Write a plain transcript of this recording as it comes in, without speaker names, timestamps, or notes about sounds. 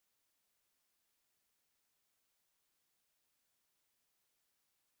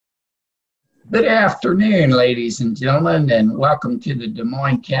Good afternoon, ladies and gentlemen, and welcome to the Des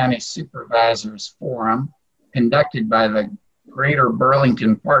Moines County Supervisors Forum conducted by the Greater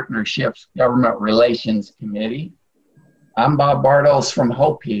Burlington Partnerships Government Relations Committee. I'm Bob Bartels from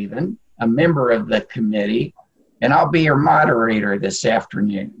Hope Haven, a member of the committee, and I'll be your moderator this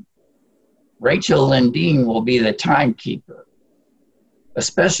afternoon. Rachel Lindeen will be the timekeeper. A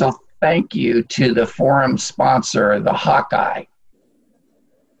special thank you to the forum sponsor, the Hawkeye.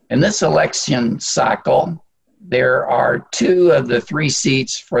 In this election cycle, there are 2 of the 3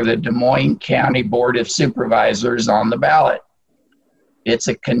 seats for the Des Moines County Board of Supervisors on the ballot. It's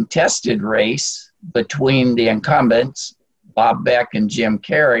a contested race between the incumbents, Bob Beck and Jim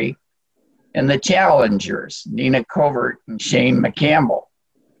Cary, and the challengers, Nina Covert and Shane McCampbell.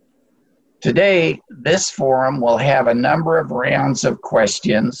 Today, this forum will have a number of rounds of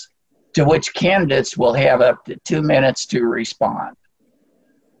questions to which candidates will have up to 2 minutes to respond.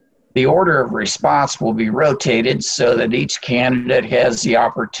 The order of response will be rotated so that each candidate has the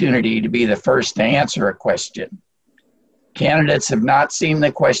opportunity to be the first to answer a question. Candidates have not seen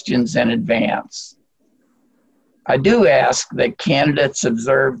the questions in advance. I do ask that candidates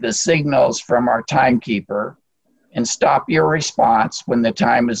observe the signals from our timekeeper and stop your response when the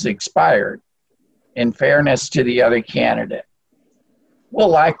time has expired, in fairness to the other candidate. We'll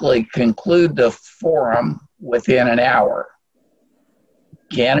likely conclude the forum within an hour.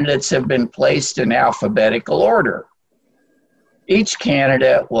 Candidates have been placed in alphabetical order. Each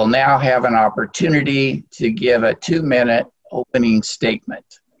candidate will now have an opportunity to give a 2-minute opening statement.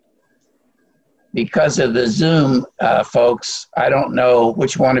 Because of the Zoom folks, I don't know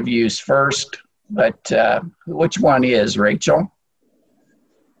which one of you is first, but which one is, Rachel?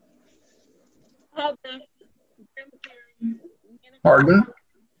 Pardon?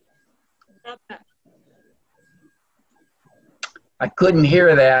 I couldn't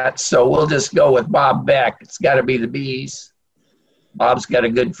hear that, so we'll just go with Bob Beck. It's got to be the B's. Bob's got a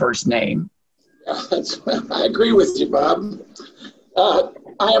good first name. I agree with you, Bob. I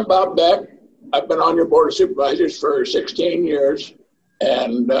am Bob Beck. I've been on your Board of Supervisors for 16 years,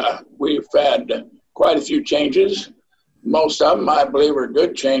 and we've had quite a few changes. Most of them, I believe, are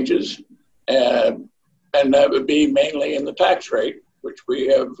good changes, and that would be mainly in the tax rate, which we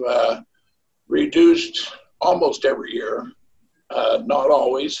have reduced almost every year. Not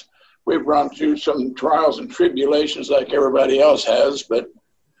always. We've run through some trials and tribulations like everybody else has, but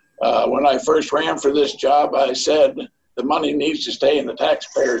when I first ran for this job, I said the money needs to stay in the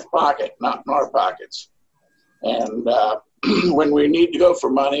taxpayer's pocket, not in our pockets. And when we need to go for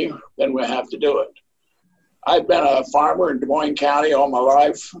money, then we have to do it. I've been a farmer in Des Moines County all my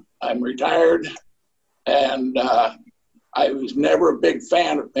life. I'm retired, and I was never a big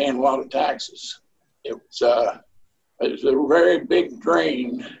fan of paying a lot of taxes. It's a very big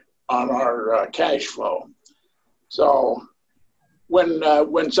drain on our cash flow. So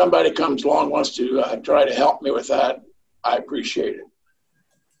when somebody comes along and wants to try to help me with that, I appreciate it.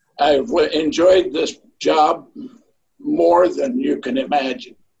 I've enjoyed this job more than you can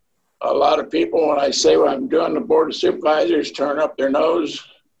imagine. A lot of people, when I say what I'm doing, the Board of Supervisors turn up their nose,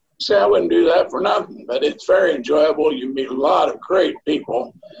 say I wouldn't do that for nothing, but it's very enjoyable. You meet a lot of great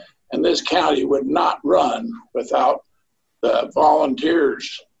people, and this county would not run without the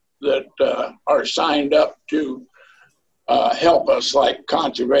volunteers that are signed up to help us, like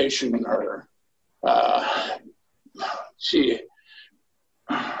conservation or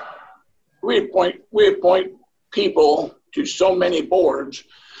we appoint people to so many boards,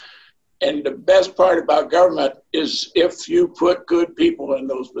 and the best part about government is if you put good people in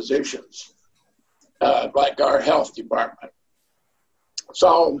those positions, like our health department.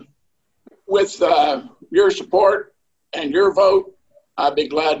 So with your support and your vote, I'd be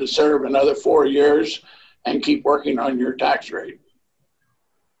glad to serve another 4 years and keep working on your tax rate.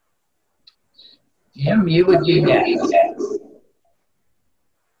 Jim, you would do that.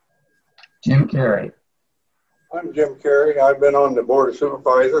 Jim Cary. I'm Jim Cary. I've been on the Board of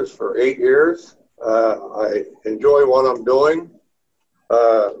Supervisors for 8 years. I enjoy what I'm doing,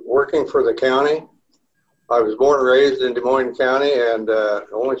 working for the county. I was born and raised in Des Moines County and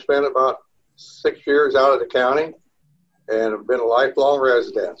only spent about 6 years out of the county, and have been a lifelong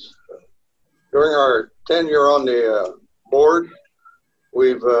resident. During our tenure on the board,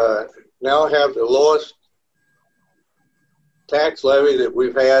 we've now have the lowest tax levy that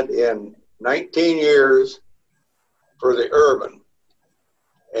we've had in 19 years for the urban.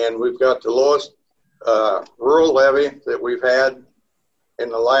 And we've got the lowest rural levy that we've had in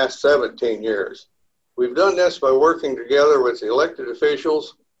the last 17 years. We've done this by working together with the elected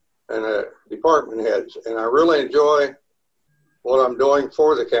officials and department heads, and I really enjoy what I'm doing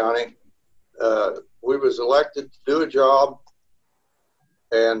for the county. we was elected to do a job,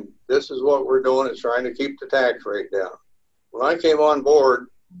 and this is what we're doing, is trying to keep the tax rate down. When I came on board,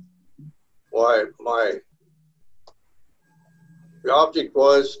 the object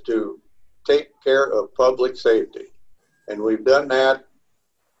was to take care of public safety. And we've done that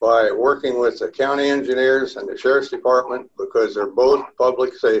by working with the county engineers and the sheriff's department, because they're both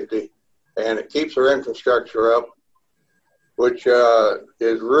public safety, and it keeps our infrastructure up, which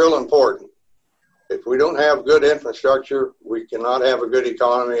is real important. If we don't have good infrastructure, we cannot have a good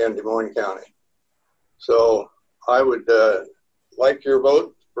economy in Des Moines County. So I would like your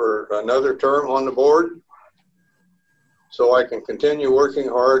vote for another term on the board, so I can continue working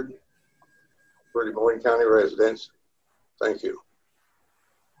hard for Des Moines County residents. Thank you.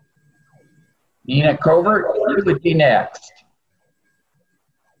 Nina Covert, you would be next.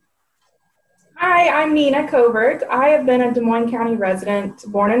 Hi, I'm Nina Covert. I have been a Des Moines County resident,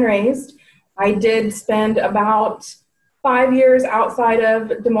 born and raised. I did spend about 5 years outside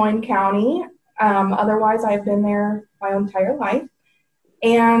of Des Moines County. Otherwise, I've been there my entire life.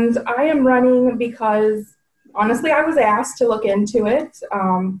 And I am running because, honestly, I was asked to look into it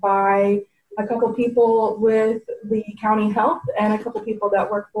by a couple people with the county health and a couple people that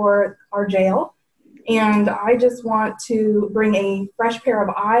work for our jail. And I just want to bring a fresh pair of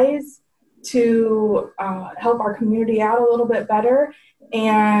eyes to help our community out a little bit better,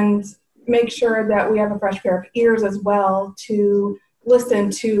 and make sure that we have a fresh pair of ears as well to listen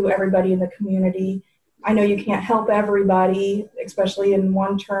to everybody in the community. I know you can't help everybody, especially in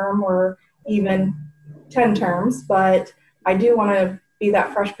one term or even 10 terms, but I do want to be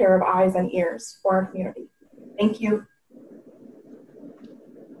that fresh pair of eyes and ears for our community. Thank you.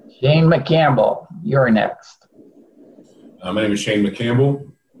 Shane McCampbell, you're next. My name is Shane McCampbell.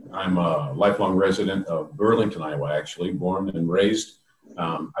 I'm a lifelong resident of Burlington, Iowa, actually, born and raised.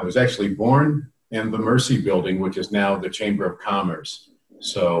 I was actually born in the Mercy building, which is now the Chamber of Commerce.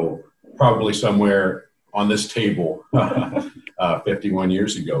 So probably somewhere on this table 51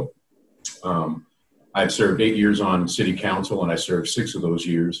 years ago. I've served 8 years on city council, and I served 6 of those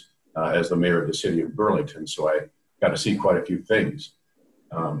years as the mayor of the city of Burlington. So I got to see quite a few things.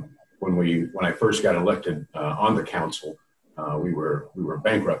 When I first got elected on the council, we were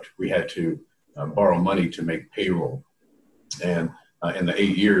bankrupt. We had to borrow money to make payroll. And in the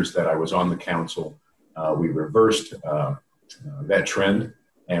 8 years that I was on the council, we reversed that trend,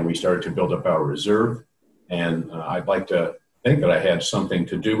 and we started to build up our reserve. And I'd like to think that I had something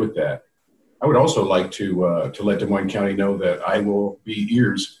to do with that. I would also like to let Des Moines County know that I will be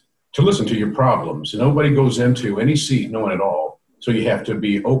ears to listen to your problems. Nobody goes into any seat knowing it all, so you have to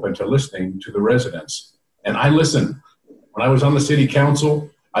be open to listening to the residents. And I listen. When I was on the city council,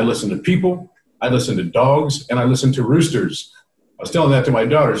 I listened to people, I listened to dogs, and I listened to roosters. I was telling that to my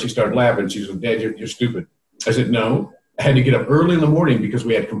daughter. She started laughing. She said, "Dad, you're stupid." I said, "No." I had to get up early in the morning because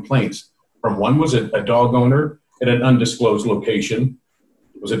we had complaints. From one was a dog owner at an undisclosed location.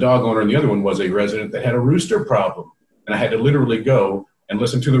 It was a dog owner, and the other one was a resident that had a rooster problem. And I had to literally go and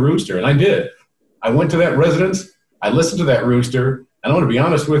listen to the rooster, and I did. I went to that residence, I listened to that rooster, and I want to be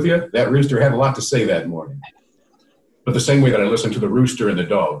honest with you, that rooster had a lot to say that morning. But the same way that I listened to the rooster and the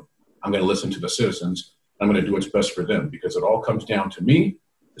dog, I'm going to listen to the citizens. I'm going to do what's best for them, because it all comes down to me,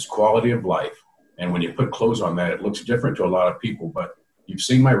 is quality of life. And when you put clothes on that, it looks different to a lot of people, but you've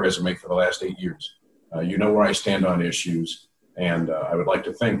seen my resume for the last 8 years. You know where I stand on issues, and I would like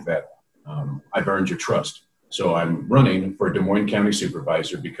to think that I've earned your trust. So I'm running for Des Moines County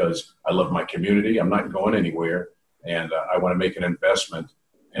Supervisor because I love my community. I'm not going anywhere, and I want to make an investment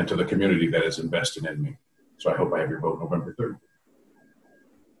into the community that is invested in me. So I hope I have your vote November 3rd.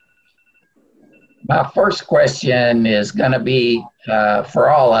 My first question is going to be for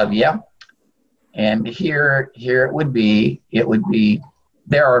all of you. And here it would be,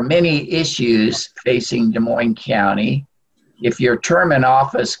 there are many issues facing Des Moines County. If your term in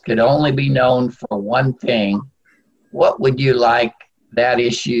office could only be known for one thing, what would you like that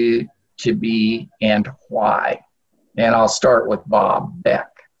issue to be and why? And I'll start with Bob Beck.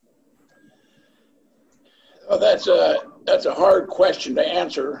 Well, that's a hard question to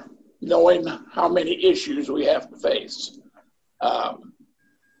answer, knowing how many issues we have to face.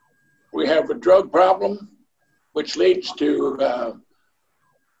 We have a drug problem, which leads to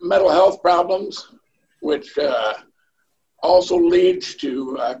mental health problems, which also leads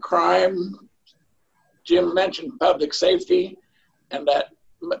to crime. Jim mentioned public safety, and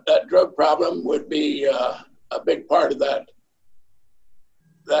that drug problem would be a big part of that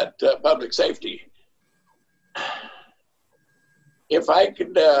public safety. If I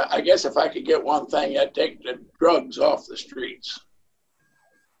could, I guess if I could get one thing, I'd take the drugs off the streets.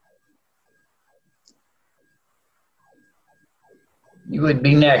 You would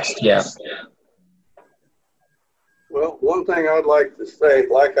be next, Jeff. Well, one thing I'd like to say,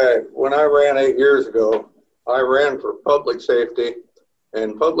 when I ran 8 years ago, I ran for public safety,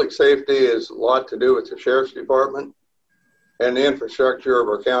 and public safety is a lot to do with the sheriff's department and the infrastructure of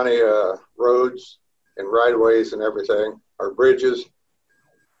our county roads and right-of-ways and everything, our bridges.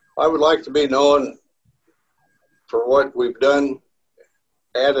 I would like to be known for what we've done,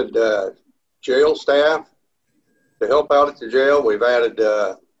 added jail staff to help out at the jail. We've added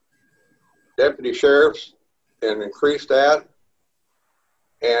deputy sheriffs and increased that.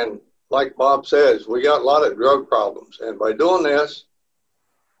 And like Bob says, we got a lot of drug problems. And by doing this,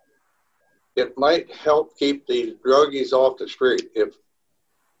 it might help keep these druggies off the street. If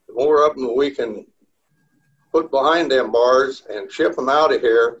the more of them we can put behind them bars and ship them out of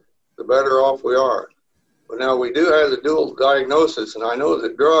here, the better off we are. But now we do have the dual diagnosis, and I know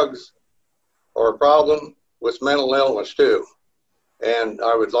that drugs are a problem with mental illness too. And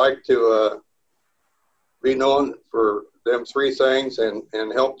I would like to be known for them three things and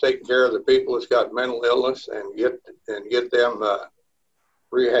help take care of the people that's got mental illness and get them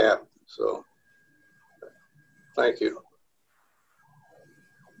rehab. So, thank you.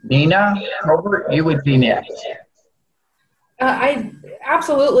 Nina, Covert, you would be next. I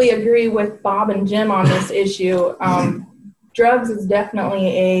absolutely agree with Bob and Jim on this issue. Drugs is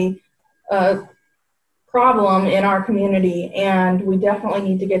definitely a problem in our community, and we definitely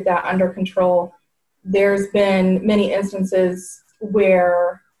need to get that under control. There's been many instances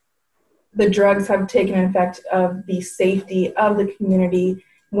where the drugs have taken effect of the safety of the community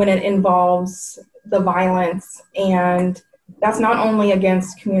when it involves the violence, and that's not only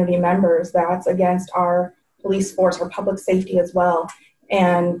against community members, that's against our police force or public safety as well.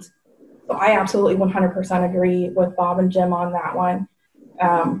 And so I absolutely 100% agree with Bob and Jim on that one.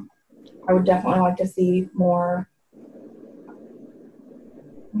 I would definitely like to see more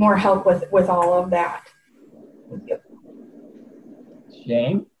help with all of that.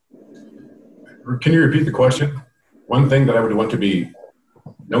 Shane? Can you repeat the question? One thing that I would want to be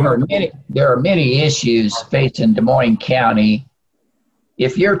known. There are many issues facing Des Moines County.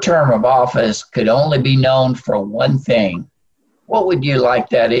 If your term of office could only be known for one thing, what would you like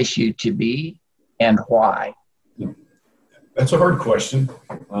that issue to be and why? That's a hard question,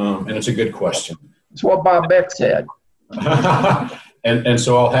 and it's a good question. It's what Bob Beck said. and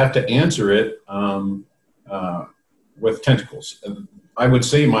so I'll have to answer it with tentacles. I would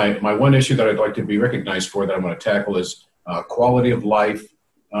say my one issue that I'd like to be recognized for that I'm going to tackle is quality of life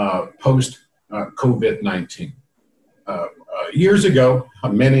post-COVID-19. Years ago,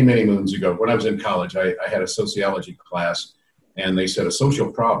 many moons ago, when I was in college, I had a sociology class, and they said a social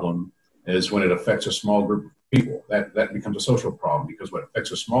problem is when it affects a small group of people. That becomes a social problem, because what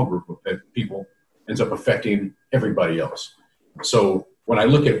affects a small group of people ends up affecting everybody else. So when I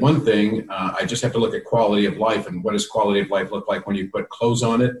look at one thing, I just have to look at quality of life, and what does quality of life look like when you put clothes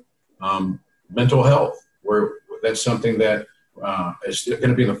on it? Mental health, where that's something that is going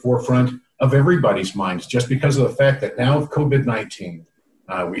to be in the forefront of everybody's minds, just because of the fact that now with COVID-19,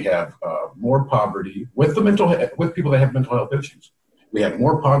 we have more poverty with people that have mental health issues. We have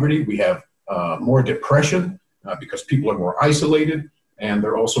more poverty, we have more depression because people are more isolated, and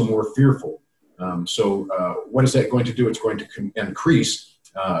they're also more fearful. So what is that going to do? It's going to increase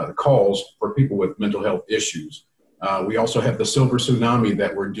the calls for people with mental health issues. We also have the silver tsunami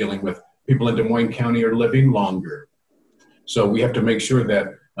that we're dealing with. People in Des Moines County are living longer. So we have to make sure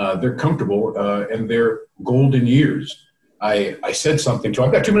that they're comfortable in their golden years. I said something to,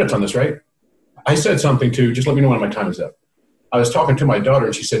 I've got 2 minutes on this, right? I said something to, just let me know when my time is up. I was talking to my daughter,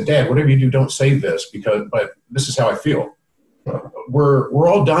 and she said, "Dad, whatever you do, don't say this, but this is how I feel. We're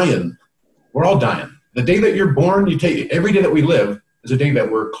all dying. We're all dying. The day that you're born, every day that we live is a day that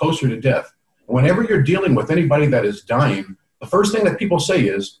we're closer to death. And whenever you're dealing with anybody that is dying, the first thing that people say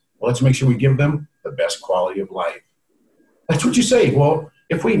is, well, let's make sure we give them the best quality of life." That's what you say. Well,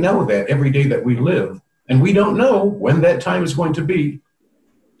 if we know that every day that we live, and we don't know when that time is going to be,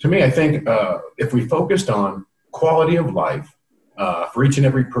 to me, I think if we focused on quality of life for each and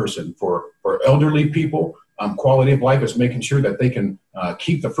every person, for elderly people, quality of life is making sure that they can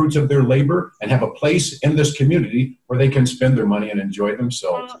keep the fruits of their labor and have a place in this community where they can spend their money and enjoy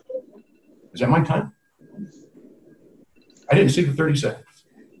themselves. Is that my time? I didn't see the 30 seconds.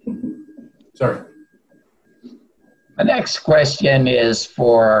 Sorry. The next question is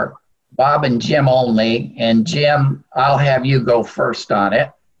for Bob and Jim only. And Jim, I'll have you go first on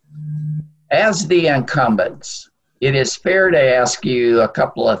it. As the incumbents, it is fair to ask you a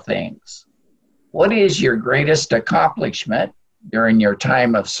couple of things. What is your greatest accomplishment during your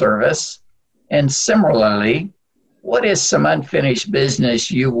time of service? And similarly, What is some unfinished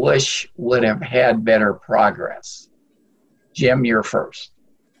business you wish would have had better progress? Jim, you're first.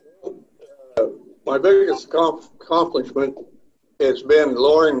 My biggest accomplishment has been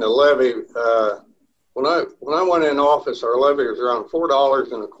lowering the levy. When I went in office, our levy was around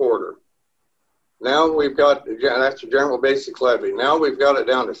 $4.25. Now we've got, that's the general basic levy. Now we've got it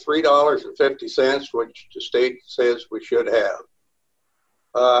down to $3.50, which the state says we should have.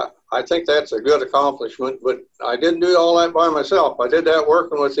 I think that's a good accomplishment, but I didn't do all that by myself. I did that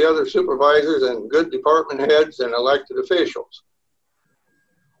working with the other supervisors and good department heads and elected officials.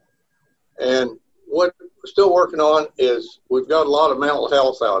 And what we're still working on is we've got a lot of mental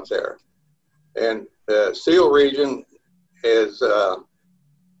health out there. And the SEAL region is,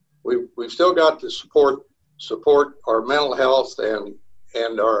 we've still got to support our mental health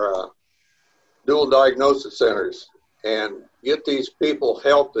and our dual diagnosis centers and get these people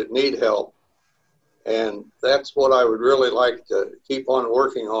help that need help. And that's what I would really like to keep on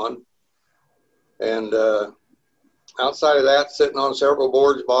working on. And outside of that, sitting on several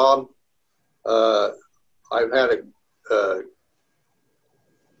boards, Bob, I've had a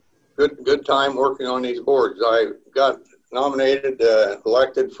good time working on these boards. I got nominated,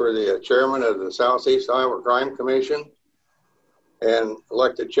 elected for the chairman of the Southeast Iowa Crime Commission and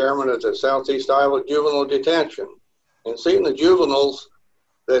elected chairman of the Southeast Iowa Juvenile Detention. And seeing the juveniles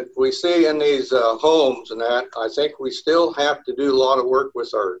that we see in these homes and that, I think we still have to do a lot of work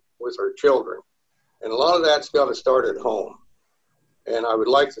with our children. And a lot of that's got to start at home. And I would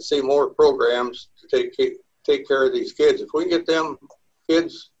like to see more programs to take care of these kids. If we can get them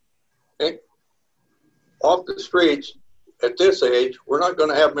kids off the streets at this age, we're not going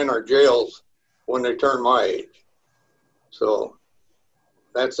to have them in our jails when they turn my age. So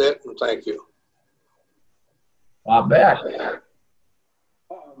that's it, and thank you. Beck.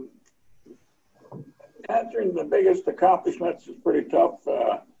 Answering the biggest accomplishments is pretty tough.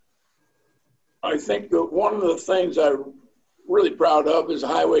 I think that one of the things I'm really proud of is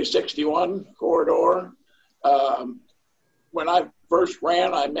Highway 61 corridor. When I first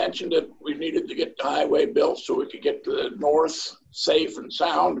ran, I mentioned that we needed to get the highway built so we could get to the north safe and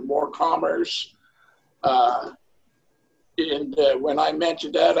sound and more commerce. When I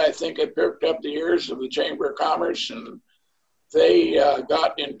mentioned that, I think it perked up the ears of the Chamber of Commerce, and they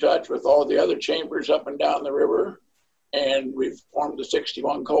got in touch with all the other chambers up and down the river, and we formed the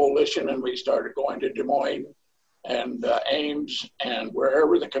 61 Coalition, and we started going to Des Moines and Ames and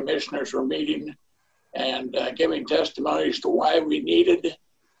wherever the commissioners were meeting and giving testimonies to why we needed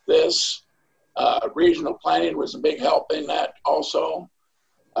this. Regional planning was a big help in that also.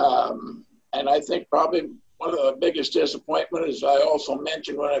 And I think probably one of the biggest disappointments, as I also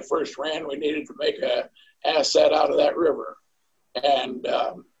mentioned when I first ran, we needed to make an asset out of that river. And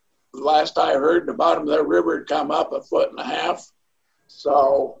last I heard, the bottom of that river had come up 1.5 feet.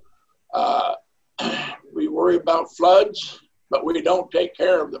 So we worry about floods, but we don't take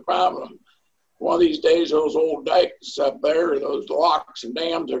care of the problem. One of these days, those old dikes up there, those locks and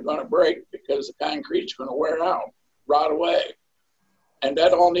dams are going to break because the concrete's going to wear out, rot away. And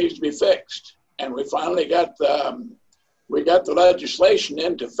that all needs to be fixed. And we finally got the legislation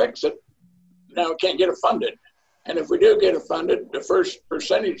in to fix it. Now we can't get it funded. And if we do get it funded, the first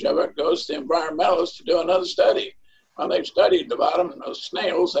percentage of it goes to environmentalists to do another study. When they've studied the bottom of those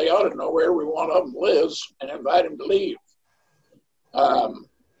snails, they ought to know where every one of them lives and invite them to leave.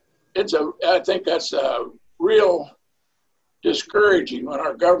 I think that's real discouraging when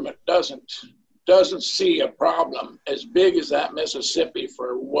our government doesn't see a problem as big as that Mississippi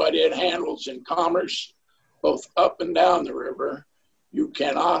for what it handles in commerce, both up and down the river. You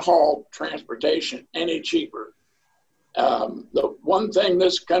cannot haul transportation any cheaper. The one thing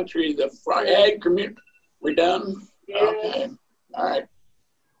this country, the ag community, we done? Yeah. Okay, all right.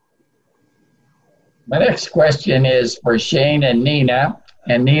 My next question is for Shane and Nina.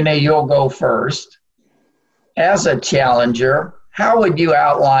 And Nina, you'll go first. As a challenger, how would you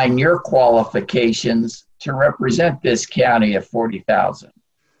outline your qualifications to represent this county of 40,000?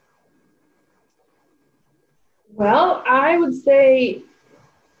 Well, I would say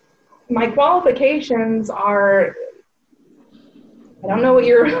my qualifications are, I don't know what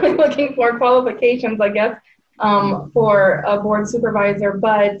you're really looking for, qualifications, I guess, for a board supervisor,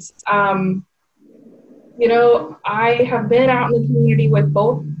 but you know, I have been out in the community with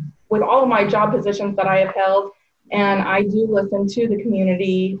all of my job positions that I have held, and I do listen to the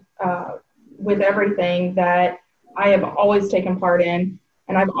community with everything that I have always taken part in,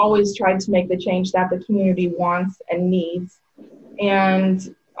 and I've always tried to make the change that the community wants and needs.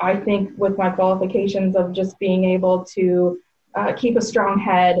 And I think with my qualifications of just being able to keep a strong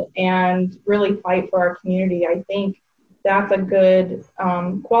head and really fight for our community. I think that's a good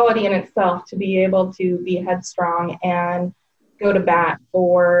quality in itself, to be able to be headstrong and go to bat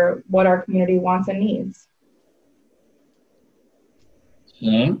for what our community wants and needs.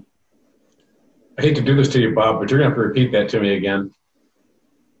 Okay. I hate to do this to you, Bob, but you're going to have to repeat that to me again.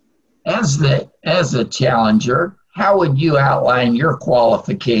 As a challenger, how would you outline your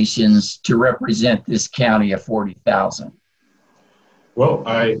qualifications to represent this county of 40,000? Well,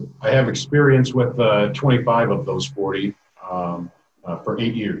 I have experience with 25 of those 40 for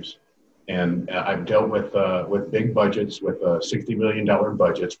 8 years. And I've dealt with big budgets, with $60 million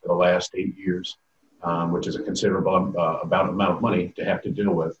budgets for the last 8 years, which is a considerable amount of money to have to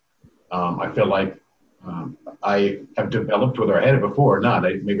deal with. I feel like I have developed, whether I had it before or not,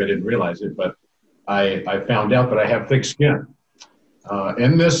 maybe I didn't realize it, but I found out that I have thick skin.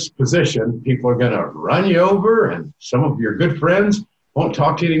 In this position, people are going to run you over, and some of your good friends won't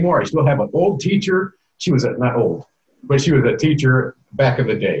talk to you anymore. I still have an old teacher. She was not old, but she was a teacher back in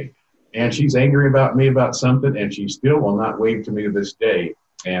the day. And she's angry about me about something, and she still will not wave to me to this day.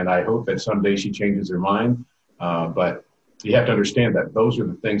 And I hope that someday she changes her mind. But you have to understand that those are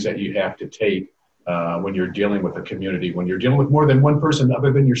the things that you have to take when you're dealing with a community, when you're dealing with more than one person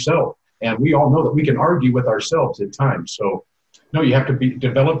other than yourself. And we all know that we can argue with ourselves at times. So, no, you have to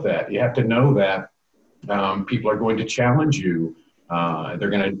develop that. You have to know that people are going to challenge you. They're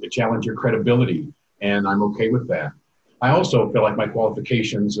going to challenge your credibility. And I'm okay with that. I also feel like my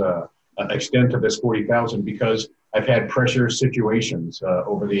qualifications extend to this 40,000 because I've had pressure situations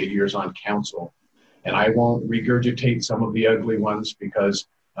over the 8 years on council. And I won't regurgitate some of the ugly ones because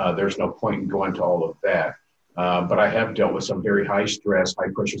there's no point in going to all of that. But I have dealt with some very high stress, high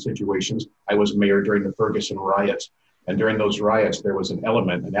pressure situations. I was mayor during the Ferguson riots. And during those riots, there was an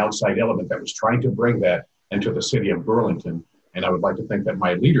outside element that was trying to bring that into the city of Burlington. And I would like to think that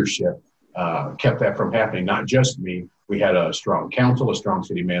my leadership kept that from happening, not just me. We had a strong council, a strong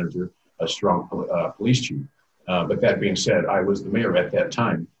city manager, a strong police chief. But that being said, I was the mayor at that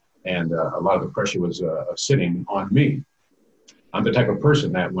time. And a lot of the pressure was sitting on me. I'm the type of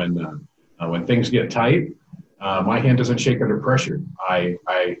person that when things get tight, my hand doesn't shake under pressure.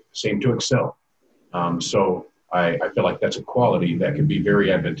 I seem to excel. So I feel like that's a quality that can be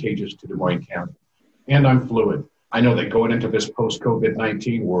very advantageous to Des Moines County. And I'm fluid. I know that going into this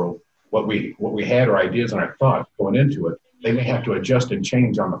post-COVID-19 world, what we had, our ideas and our thoughts going into it, they may have to adjust and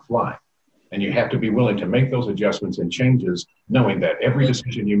change on the fly. And you have to be willing to make those adjustments and changes, knowing that every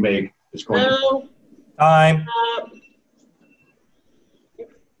decision you make is going to... Time.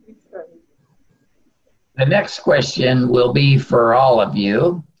 The next question will be for all of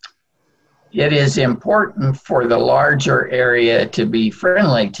you. It is important for the larger area to be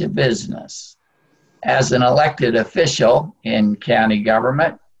friendly to business. As an elected official in county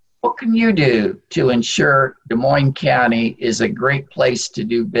government, what can you do to ensure Des Moines County is a great place to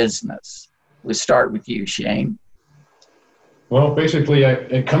do business? We'll start with you, Shane. Well, basically,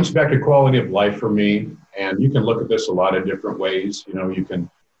 it comes back to quality of life for me. And you can look at this a lot of different ways. You know, you can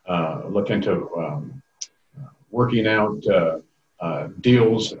look into working out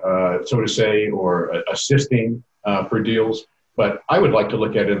deals, so to say, or assisting for deals. But I would like to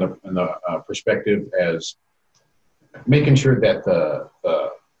look at it in the perspective as making sure that the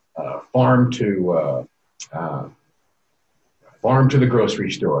farm to the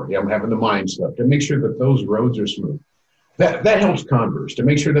grocery store, I'm having the mind stuff, to make sure that those roads are smooth. That helps Converse, to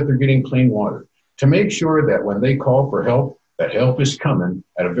make sure that they're getting clean water, to make sure that when they call for help, that help is coming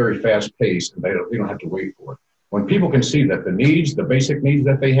at a very fast pace and they don't have to wait for it. When people can see that the basic needs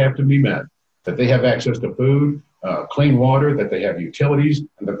that they have to be met, that they have access to food, clean water, that they have utilities,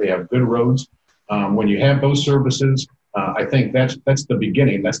 and that they have good roads. When you have those services, I think that's the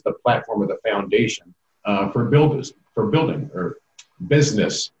beginning. That's the platform or the foundation for building or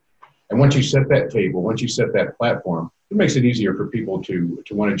business. And once you set that table, once you set that platform, it makes it easier for people to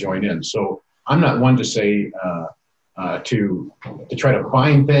want to join in. So I'm not one to say to try to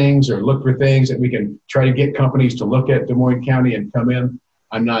find things or look for things that we can try to get companies to look at Des Moines County and come in.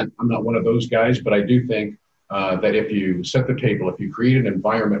 I'm not one of those guys, but I do think that if you set the table, if you create an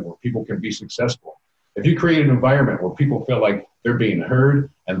environment where people can be successful, if you create an environment where people feel like they're being heard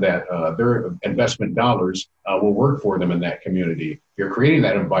and that their investment dollars will work for them in that community, if you're creating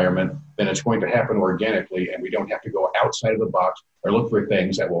that environment, then it's going to happen organically and we don't have to go outside of the box or look for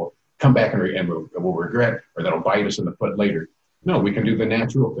things that will come back and we'll regret or that'll bite us in the foot later. No, we can do the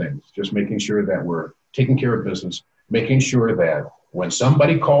natural things, just making sure that we're taking care of business, making sure that when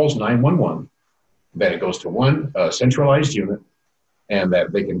somebody calls 911, that it goes to one centralized unit and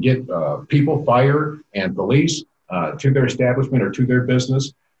that they can get people, fire, and police to their establishment or to their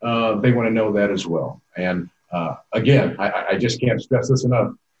business, they want to know that as well. And again, I just can't stress this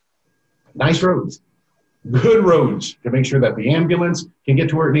enough. Nice roads, good roads to make sure that the ambulance can get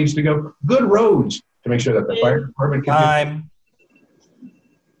to where it needs to go. Good roads to make sure that the fire department can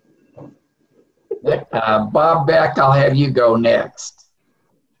get. Bob Beck, I'll have you go next.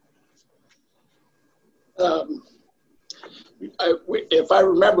 If I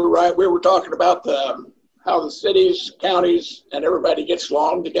remember right, we were talking about how the cities, counties, and everybody gets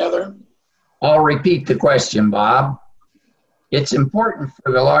along together. I'll repeat the question, Bob. It's important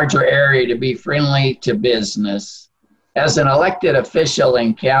for the larger area to be friendly to business. As an elected official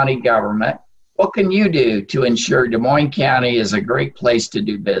in county government, what can you do to ensure Des Moines County is a great place to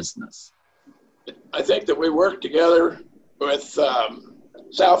do business? I think that we work together with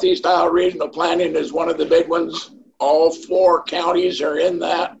Southeast Iowa Regional Planning is one of the big ones. All 4 counties are in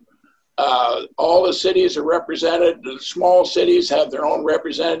that. All the cities are represented. The small cities have their own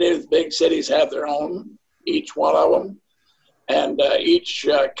representatives. Big cities have their own, each one of them. And each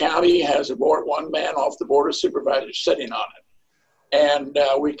county has one man off the Board of Supervisors sitting on it. And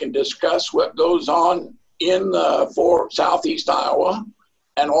we can discuss what goes on in for Southeast Iowa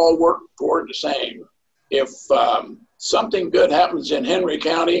and all work toward the same. If something good happens in Henry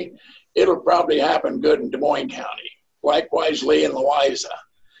County, it'll probably happen good in Des Moines County. Likewise, Lee and Louisa.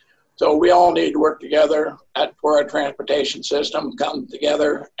 So we all need to work together for our transportation system come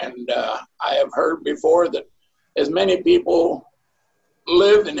together. And I have heard before that as many people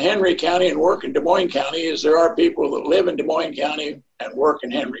live in Henry County and work in Des Moines County as there are people that live in Des Moines County and work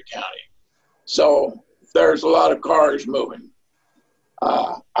in Henry County. So there's a lot of cars moving.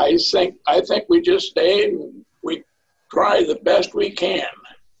 I think we just stay and we try the best we can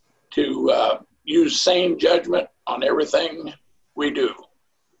to use sane judgment on everything we do.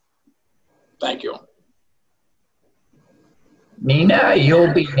 Thank you. Nina,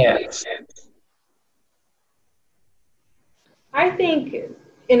 you'll be next. I think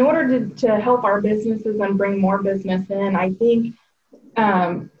in order to help our businesses and bring more business in, I think,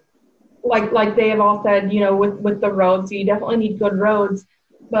 like they have all said, you know, with the roads, you definitely need good roads,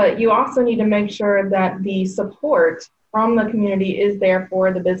 but you also need to make sure that the support from the community is there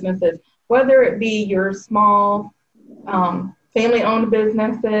for the businesses, whether it be your small family-owned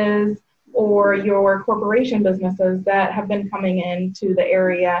businesses or your corporation businesses that have been coming into the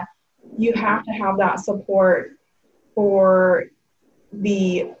area. You have to have that support for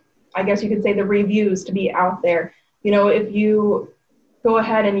I guess you could say the reviews to be out there. You know, if you go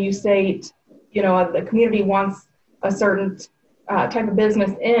ahead and you state, you know, the community wants a certain type of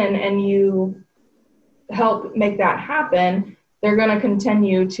business in and you help make that happen, they're going to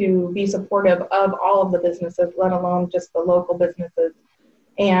continue to be supportive of all of the businesses, let alone just the local businesses,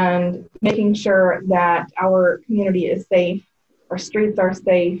 and making sure that our community is safe, our streets are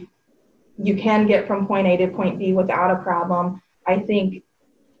safe. You can get from point A to point B without a problem. I think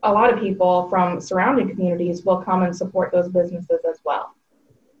a lot of people from surrounding communities will come and support those businesses as well.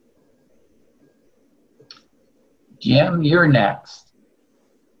 Jim, you're next.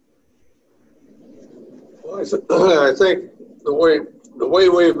 Well, I think the way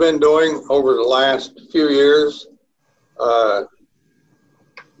we've been doing over the last few years,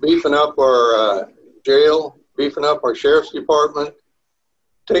 beefing up our jail, beefing up our sheriff's department,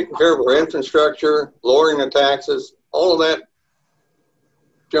 taking care of our infrastructure, lowering the taxes, all of that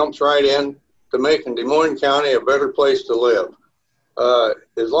jumps right in to making Des Moines County a better place to live.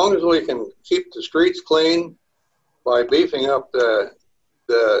 As long as we can keep the streets clean by beefing up the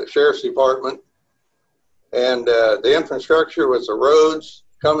sheriff's department and the infrastructure with the roads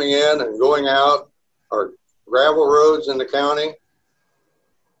coming in and going out, our gravel roads in the county,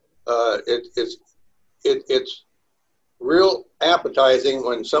 it's real appetizing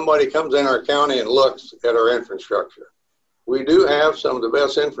when somebody comes in our county and looks at our infrastructure. We do have some of the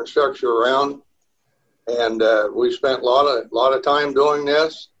best infrastructure around, and we spent a lot of time doing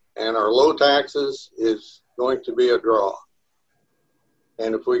this, and our low taxes is going to be a draw.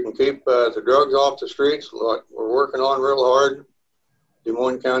 And if we can keep the drugs off the streets, like we're working on real hard, Des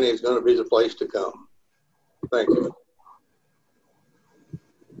Moines County is going to be the place to come. Thank you.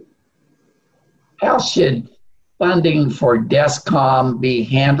 How should funding for DESCOM be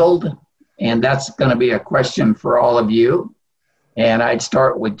handled? And that's going to be a question for all of you. And I'd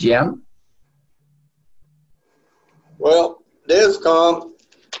start with Jim. Well, DESCOM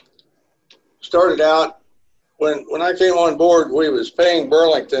started out when I came on board, we was paying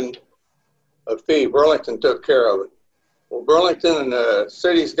Burlington a fee. Burlington took care of it. Well, Burlington and the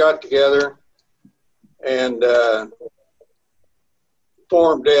cities got together and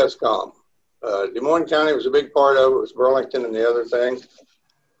formed DESCOM. Des Moines County was a big part of it. It was Burlington and the other thing.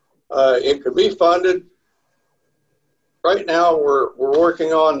 It could be funded. Right now, we're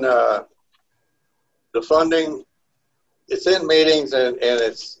working on the funding. It's in meetings, and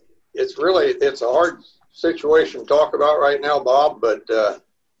it's a hard situation to talk about right now, Bob, but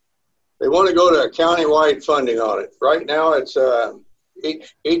they want to go to a county-wide funding on it. Right now, it's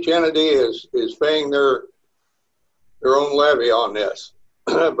each entity is paying their own levy on this.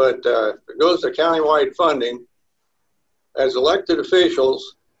 But if it goes to county-wide funding, as elected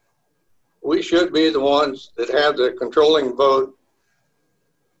officials, we should be the ones that have the controlling vote.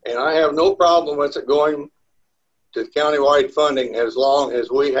 And I have no problem with it going to countywide funding as long as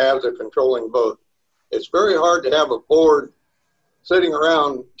we have the controlling vote. It's very hard to have a board sitting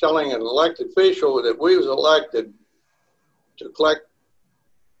around telling an elected official that we was elected to collect,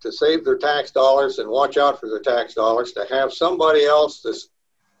 to save their tax dollars and watch out for their tax dollars, to have somebody else that's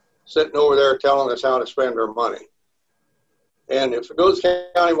sitting over there telling us how to spend our money. And if it goes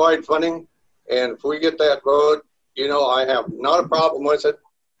countywide funding, and if we get that vote, you know, I have not a problem with it.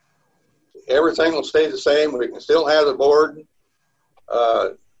 Everything will stay the same. We can still have the board,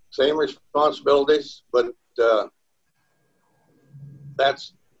 same responsibilities, but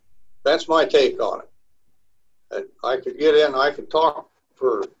that's my take on it. I could get in, I could talk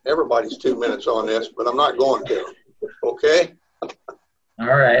for everybody's 2 minutes on this, but I'm not going to. Okay?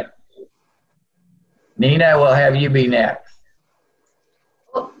 All right. Nina, we'll have you be next.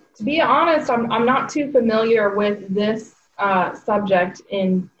 Well, to be honest, I'm not too familiar with this subject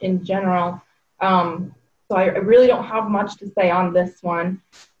in general. So I really don't have much to say on this one.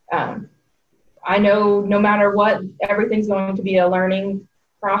 I know no matter what, everything's going to be a learning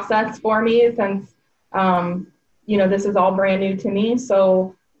process for me since, you know, this is all brand new to me.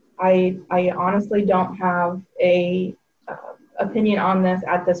 So I honestly don't have a opinion on this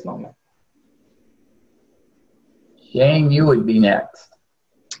at this moment. Shane, you would be next.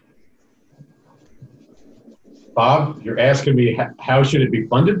 Bob, you're asking me how should it be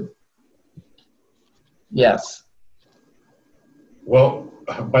funded? Yes. Well,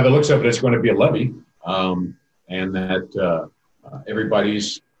 by the looks of it, it's going to be a levy, and that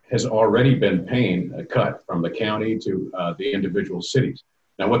everybody's has already been paying a cut from the county to the individual cities.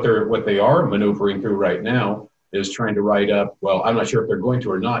 Now, what they are maneuvering through right now is trying to write up. Well, I'm not sure if they're going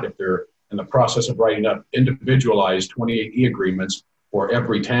to or not. If they're in the process of writing up individualized 28E agreements for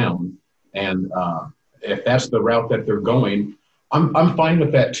every town, and if that's the route that they're going, I'm fine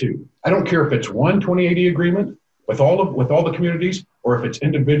with that too. I don't care if it's one 28E agreement with all the communities, or if it's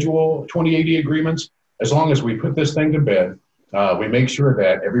individual 28E agreements. As long as we put this thing to bed, we make sure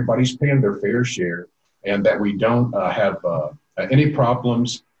that everybody's paying their fair share, and that we don't have any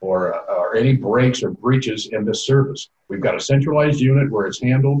problems or any breaks or breaches in this service. We've got a centralized unit where it's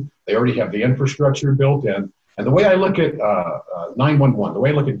handled. They already have the infrastructure built in. And the way I look at 911, the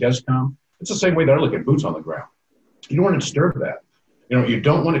way I look at DESCOM, it's the same way that I look at boots on the ground. You don't want to disturb that. You know, you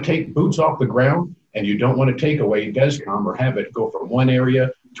don't want to take boots off the ground, and you don't want to take away DESCOM or have it go from one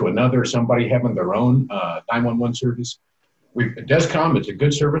area to another, somebody having their own 911 service. DESCOM is a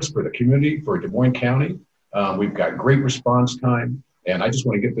good service for the community, for Des Moines County. We've got great response time, and I just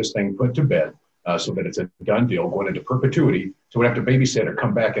want to get this thing put to bed so that it's a done deal going into perpetuity, so we don't have to babysit or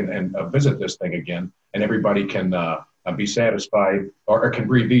come back and visit this thing again, and everybody can be satisfied or can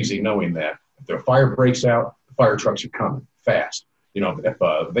breathe easy knowing that if the fire breaks out, the fire trucks are coming fast. You know, if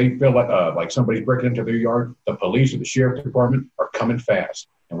they feel like somebody's breaking into their yard, the police or the sheriff's department are coming fast.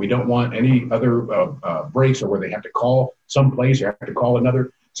 And we don't want any other breaks or where they have to call someplace or have to call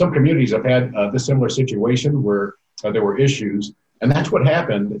another. Some communities have had this similar situation where there were issues, and that's what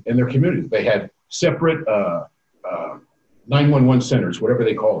happened in their communities. They had separate 911 centers, whatever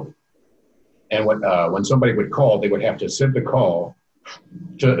they called them. And when somebody would call, they would have to send the call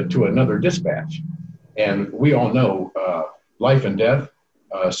to another dispatch. And we all know life and death,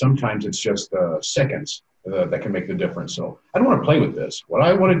 sometimes it's just seconds that can make the difference. So I don't want to play with this. What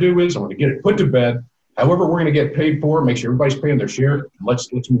I want to do is I want to get it put to bed. However we're going to get paid for, make sure everybody's paying their share, and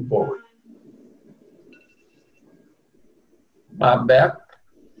let's move forward. Beck?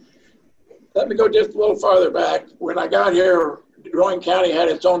 Let me go just a little farther back. When I got here, Des Moines County had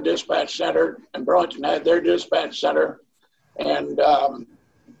its own dispatch center, and Burlington had their dispatch center, and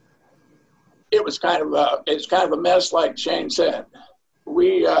it's kind of a mess, like Shane said.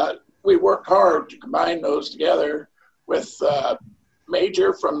 We worked hard to combine those together with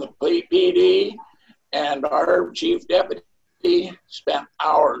Major from the PD and our chief deputy spent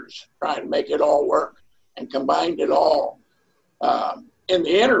hours trying to make it all work and combined it all. In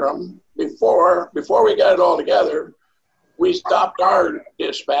the interim, before we got it all together, we stopped our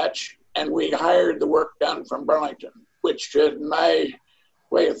dispatch and we hired the work done from Burlington, which in my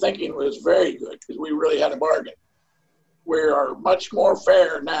way of thinking was very good because we really had a bargain. We are much more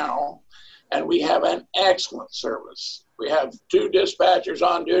fair now, and we have an excellent service. We have 2 dispatchers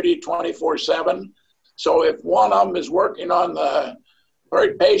on duty 24/7. So if one of them is working on the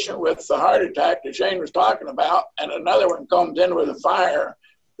very patient with the heart attack that Shane was talking about, and another one comes in with a fire,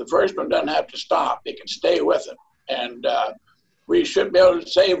 the first one doesn't have to stop. It can stay with it. And we should be able to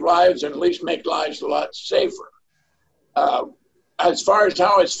save lives and at least make lives a lot safer. As far as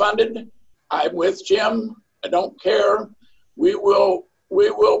how it's funded, I'm with Jim. I don't care. We will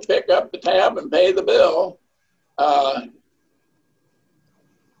pick up the tab and pay the bill,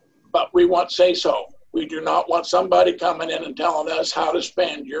 but we want say-so. We do not want somebody coming in and telling us how to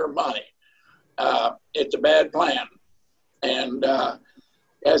spend your money. It's a bad plan. And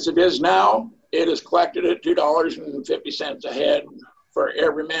as it is now, it is collected at $2.50 a head for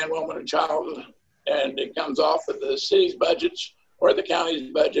every man, woman, and child, and it comes off of the city's budgets or the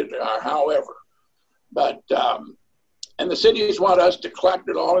county's budget, or however. But and the cities want us to collect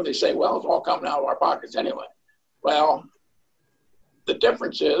it all, and they say, well, it's all coming out of our pockets anyway. Well, the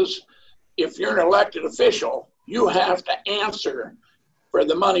difference is, if you're an elected official, you have to answer for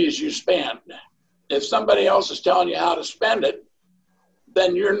the monies you spend. If somebody else is telling you how to spend it,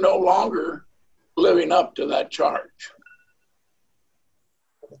 then you're no longer living up to that charge.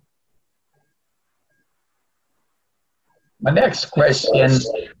 My next question,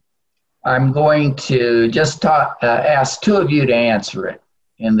 I'm going to just ask 2 of you to answer it.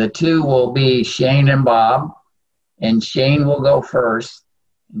 And the 2 will be Shane and Bob. And Shane will go first.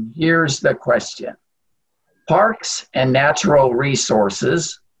 And here's the question. Parks and natural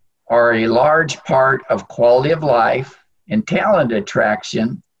resources are a large part of quality of life and talent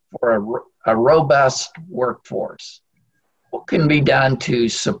attraction for a robust workforce. What can be done to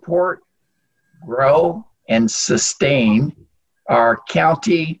support, grow, and sustain our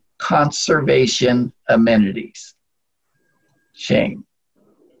county conservation amenities? Shane.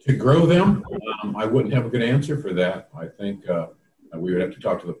 To grow them, I wouldn't have a good answer for that. I think we would have to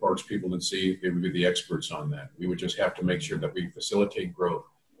talk to the parks people and see if they would be the experts on that. We would just have to make sure that we facilitate growth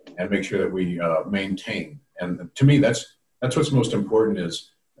and make sure that we maintain. And to me, that's what's most important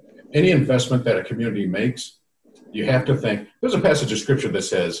is any investment that a community makes, you have to think, there's a passage of scripture that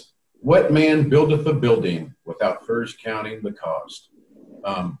says, what man buildeth a building without first counting the cost?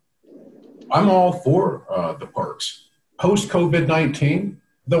 I'm all for the parks. Post-COVID-19,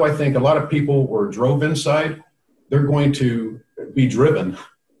 though I think a lot of people were drove inside, they're going to be driven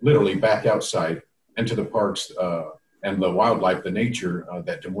literally back outside into the parks and the wildlife, the nature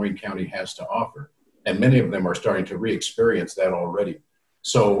that Des Moines County has to offer. And many of them are starting to re-experience that already.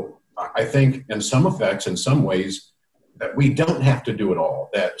 So I think in some effects, in some ways, that we don't have to do it all,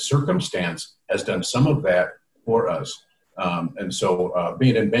 that circumstance has done some of that for us. And so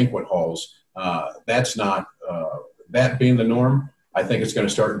being in banquet halls, that's not, that being the norm, I think it's going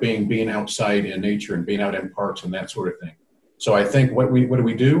to start being outside in nature and being out in parks and that sort of thing. So I think what do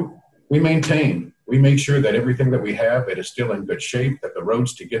we do? We maintain. We make sure that everything that we have, it is still in good shape, that the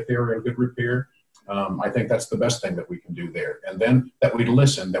roads to get there are in good repair. I think that's the best thing that we can do there. And then that we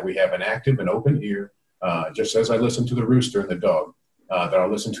listen, that we have an active and open ear, just as I listen to the rooster and the dog, that I'll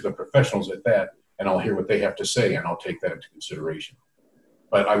listen to the professionals at that, and I'll hear what they have to say, and I'll take that into consideration.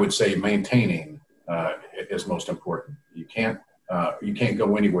 But I would say maintaining is most important. You can't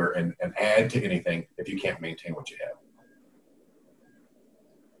go anywhere and add to anything if you can't maintain what you have.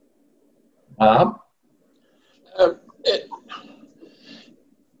 Bob?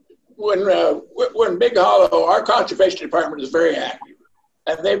 When Big Hollow, our conservation department is very active,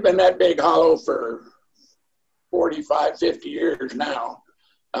 and they've been at Big Hollow for 45, 50 years now,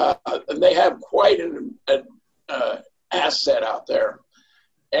 and they have quite an asset out there,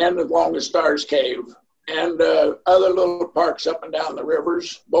 and along the Stars Cave, and other little parks up and down the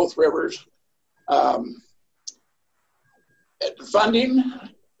rivers, both rivers.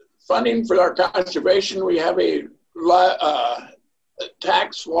 Funding for our conservation, we have a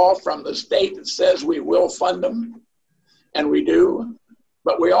tax law from the state that says we will fund them, and we do,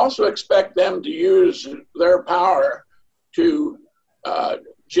 but we also expect them to use their power to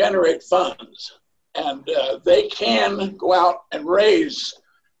generate funds, and they can go out and raise.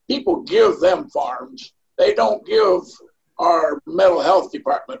 People give them farms. They don't give our mental health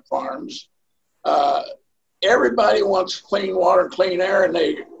department farms. Everybody wants clean water, clean air, and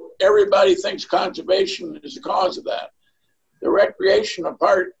everybody thinks conservation is the cause of that. The recreational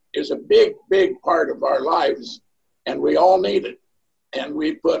part is a big, big part of our lives, and we all need it. And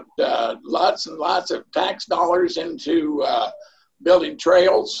we put lots and lots of tax dollars into building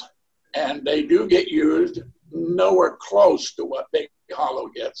trails and they do get used, nowhere close to what Big Hollow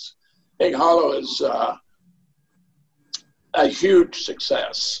gets. Big Hollow is a huge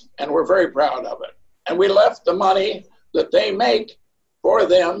success, and we're very proud of it. And we left the money that they make for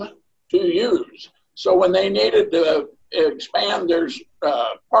them to use. So when they needed to expand their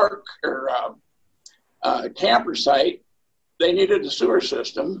park or camper site, they needed a sewer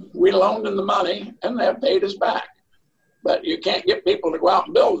system. We loaned them the money, and they have paid us back. But you can't get people to go out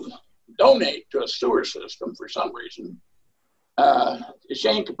and donate to a sewer system for some reason.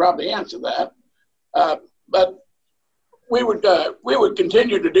 Shane could probably answer that. But we would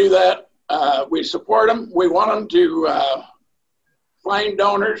continue to do that. We support them. We want them to find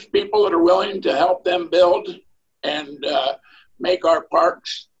donors, people that are willing to help them build and make our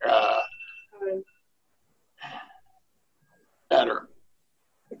parks better.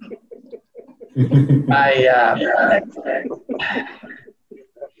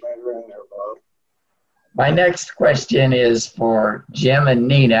 My next question is for Jim and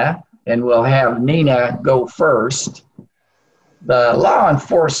Nina, and we'll have Nina go first. The law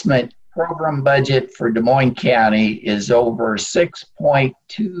enforcement program budget for Des Moines County is over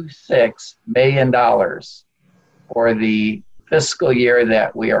 $6.26 million for the fiscal year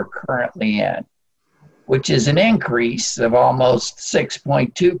that we are currently in, which is an increase of almost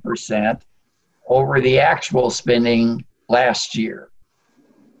 6.2% over the actual spending last year.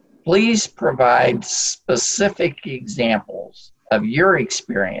 Please provide specific examples of your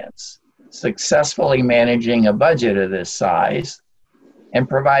experience successfully managing a budget of this size, and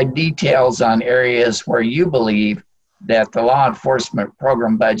provide details on areas where you believe that the law enforcement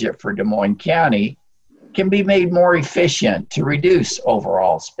program budget for Des Moines County can be made more efficient to reduce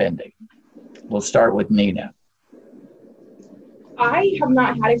overall spending. We'll start with Nina. I have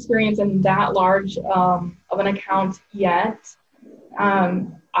not had experience in that large of an account yet.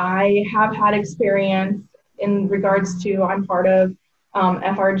 I have had experience in regards to, I'm part of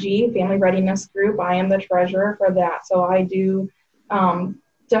FRG, Family Readiness Group. I am the treasurer for that. So I do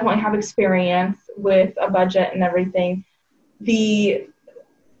definitely have experience with a budget and everything.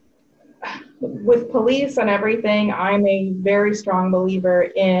 With police and everything, I'm a very strong believer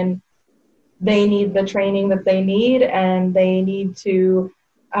in they need the training that they need, and they need to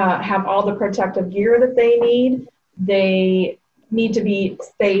have all the protective gear that they need. They need to be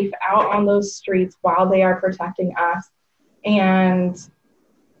safe out on those streets while they are protecting us. And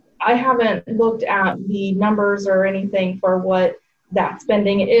I haven't looked at the numbers or anything for what that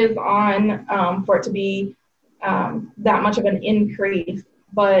spending is on for it to be that much of an increase.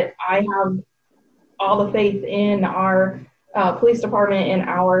 But I have all the faith in our police department and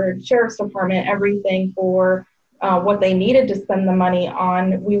our sheriff's department, everything for what they needed to spend the money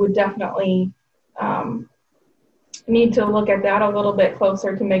on. We would definitely need to look at that a little bit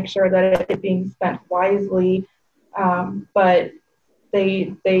closer to make sure that it's being spent wisely. But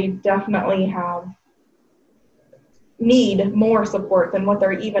they definitely need more support than what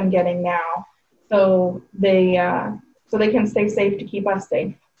they're even getting now. So they can stay safe to keep us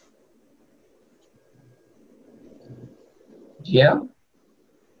safe. Yeah.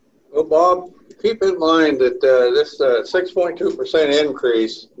 Well, Bob, keep in mind that this 6.2%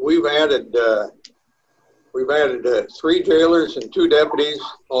 increase, we've added 3 jailers and 2 deputies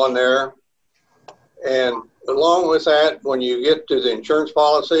on there. And along with that, when you get to the insurance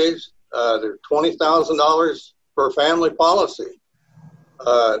policies, there's $20,000 per family policy.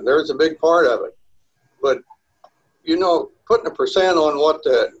 There's a big part of it. But, you know, putting a percent on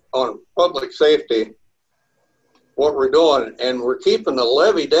on public safety, what we're doing, and we're keeping the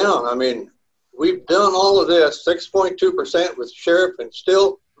levy down. I mean, we've done all of this, 6.2% with sheriff, and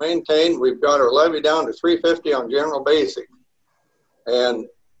still maintained. We've got our levy down to $350 on general basic. And,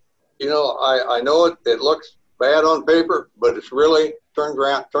 you know, I know it looks bad on paper, but it's really turn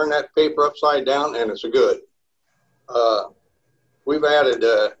that paper upside down, and it's good. We've added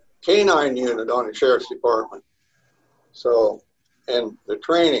a K-9 unit on the sheriff's department. So, and the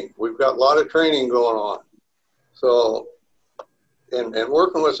training, we've got a lot of training going on. So, and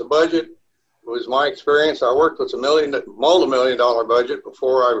working with the budget was my experience. I worked with a multi-million-dollar budget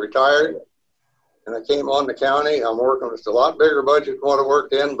before I retired, and I came on the county. I'm working with a lot bigger budget than what I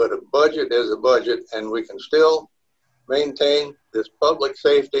worked in, but a budget is a budget, and we can still maintain this public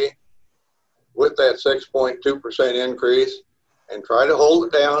safety with that 6.2% increase and try to hold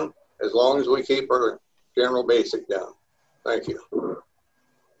it down as long as we keep our general basic down. Thank you.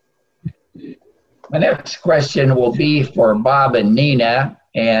 My next question will be for Bob and Nina,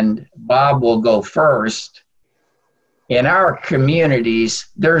 and Bob will go first. In our communities,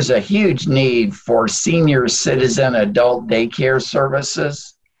 there's a huge need for senior citizen adult daycare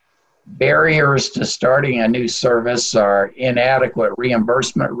services. Barriers to starting a new service are inadequate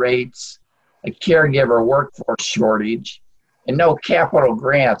reimbursement rates, a caregiver workforce shortage, and no capital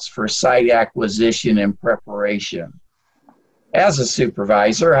grants for site acquisition and preparation. As a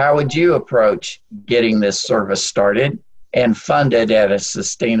supervisor, how would you approach getting this service started and funded at a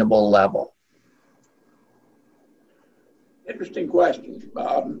sustainable level? Interesting question,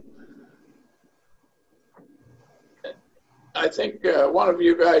 Bob. I think one of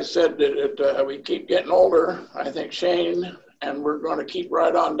you guys said that we keep getting older. I think Shane, and we're going to keep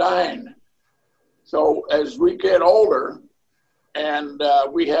right on dying. So as we get older, and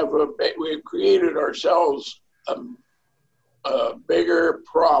we've created ourselves a bigger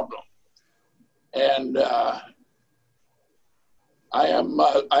problem, and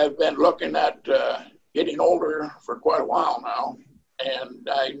I've been looking at getting older for quite a while now. And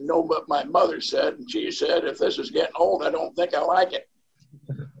I know what my mother said, and she said, if this is getting old, I don't think I like it.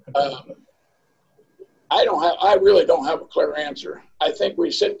 I really don't have a clear answer. I think we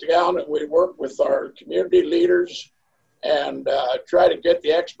sit down and we work with our community leaders and try to get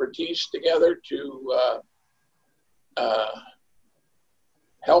the expertise together to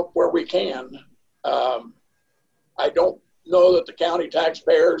help where we can. I don't know that the county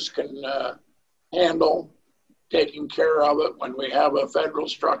taxpayers can handle taking care of it when we have a federal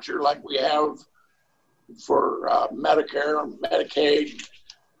structure like we have for Medicare and Medicaid.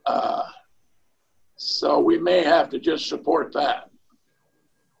 So we may have to just support that.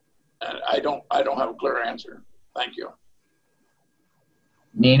 And I don't have a clear answer. Thank you.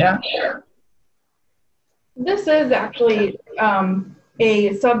 Nina? This is actually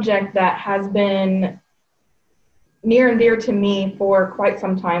a subject that has been near and dear to me for quite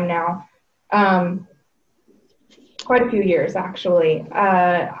some time now. Quite a few years, actually.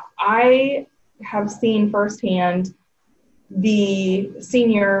 I have seen firsthand the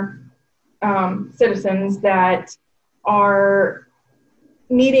senior citizens that are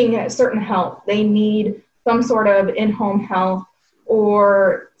needing certain help. They need some sort of in-home health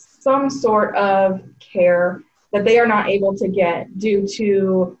or some sort of care that they are not able to get due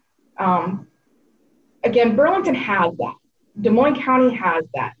to, again, Burlington has that. Des Moines County has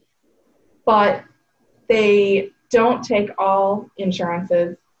that. But they don't take all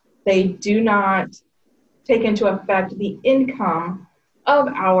insurances. They do not take into effect the income of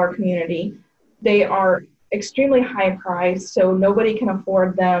our community. They are extremely high priced, so nobody can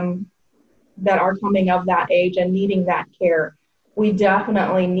afford them that are coming of that age and needing that care. We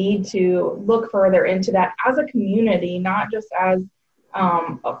definitely need to look further into that as a community, not just as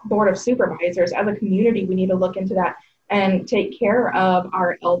a board of supervisors. As a community, we need to look into that and take care of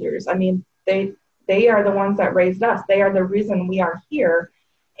our elders. I mean, they are the ones that raised us. They are the reason we are here.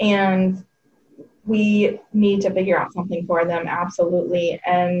 And we need to figure out something for them, absolutely.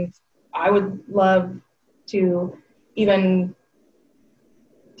 And I would love to even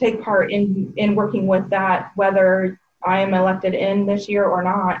take part in working with that, whether I am elected in this year or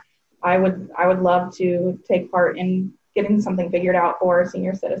not. I would love to take part in getting something figured out for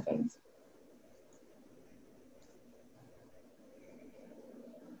senior citizens.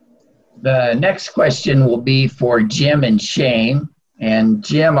 The next question will be for Jim and Shane. And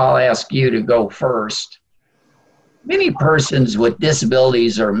Jim, I'll ask you to go first. Many persons with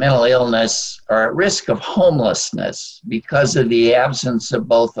disabilities or mental illness are at risk of homelessness because of the absence of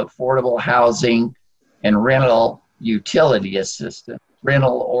both affordable housing and rental or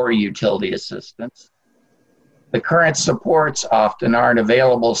utility assistance. The current supports often aren't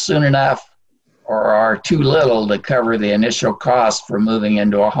available soon enough or are too little to cover the initial cost for moving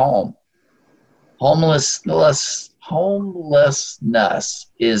into a home. Homelessness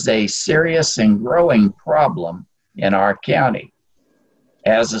is a serious and growing problem in our county.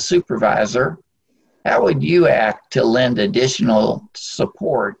 As a supervisor, how would you act to lend additional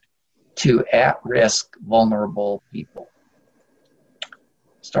support to at-risk vulnerable people?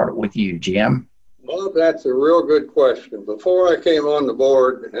 Start with you, Jim. Bob, that's a real good question. Before I came on the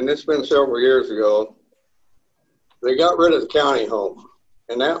board, and it's been several years ago, they got rid of the county home.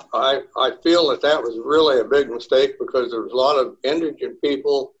 And that I feel that was really a big mistake because there was a lot of indigent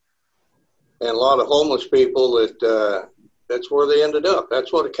people and a lot of homeless people that's where they ended up.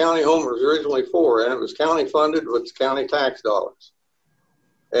 That's what a county home was originally for, and it was county funded with county tax dollars.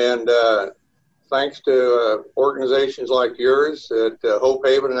 And thanks to organizations like yours at Hope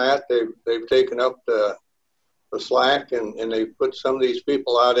Haven and that, they've taken up the slack and they put some of these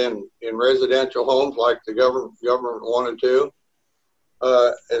people out in residential homes like the government wanted to.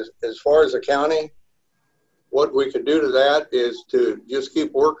 As far as the county, what we could do to that is to just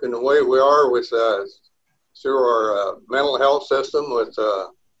keep working the way we are with through our mental health system with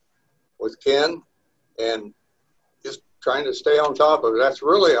with Ken and just trying to stay on top of it. That's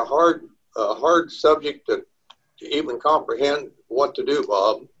really a hard subject to even comprehend what to do,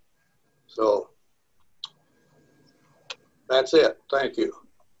 Bob. So that's it. Thank you.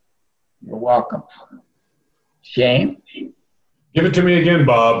 You're welcome. Shane? Give it to me again,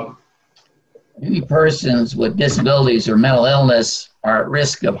 Bob. Many persons with disabilities or mental illness are at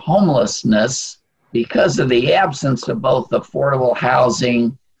risk of homelessness because of the absence of both affordable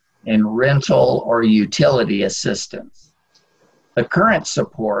housing and rental or utility assistance. The current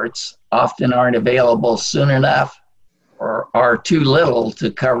supports often aren't available soon enough or are too little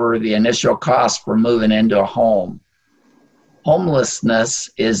to cover the initial cost for moving into a home.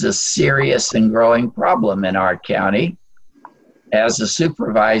 Homelessness is a serious and growing problem in our county. As a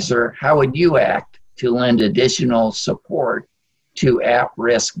supervisor, how would you act to lend additional support to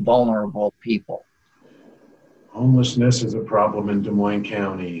at-risk vulnerable people? Homelessness is a problem in Des Moines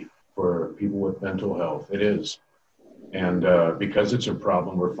County for people with mental health. It is. And because it's a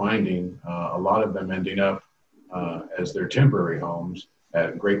problem, we're finding a lot of them ending up as their temporary homes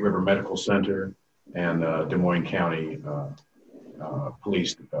at Great River Medical Center and Des Moines County the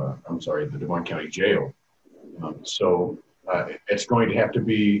Des Moines County Jail. So it's going to have to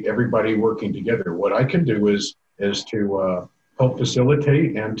be everybody working together. What I can do is to help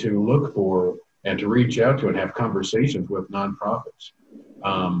facilitate and to look for and to reach out to and have conversations with nonprofits.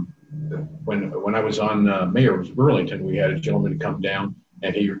 When I was on mayor of Burlington, we had a gentleman come down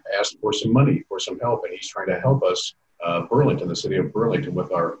and he asked for some money, for some help, and he's trying to help us, Burlington, the city of Burlington,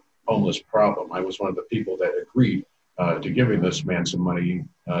 with our homeless problem. I was one of the people that agreed to giving this man some money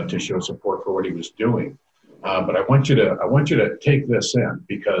to show support for what he was doing. But I want you to take this in,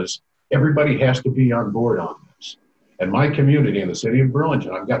 because everybody has to be on board on this. In my community in the city of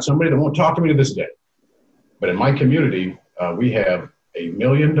Burlington, I've got somebody that won't talk to me to this day, but in my community, we have $1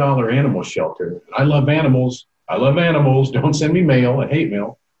 million animal shelter. I love animals. I love animals. Don't send me mail. I hate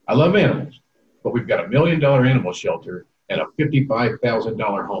mail. I love animals. But we've got $1 million animal shelter and a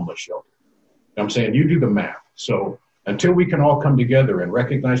 $55,000 homeless shelter. I'm saying, you do the math. So until we can all come together and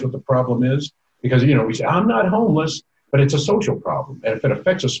recognize what the problem is, because, you know, we say, I'm not homeless, but it's a social problem. And if it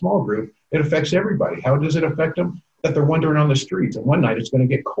affects a small group, it affects everybody. How does it affect them? That they're wandering on the streets, and one night it's going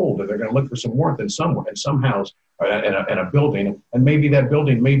to get cold, and they're going to look for some warmth in some house or in a building, and maybe that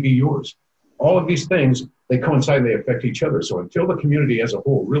building may be yours. All of these things, they coincide, they affect each other. So until the community as a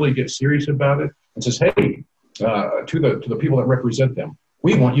whole really gets serious about it and says, hey, to the people that represent them,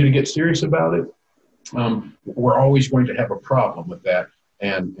 we want you to get serious about it, we're always going to have a problem with that.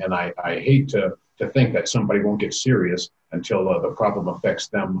 And I hate to think that somebody won't get serious until the problem affects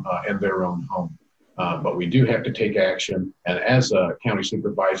them in their own home. But we do have to take action. And as a county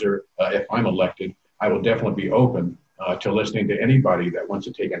supervisor, if I'm elected, I will definitely be open to listening to anybody that wants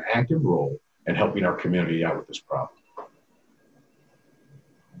to take an active role in helping our community out with this problem.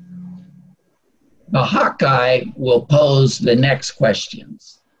 The Hawkeye will pose the next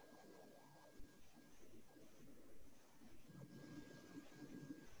questions.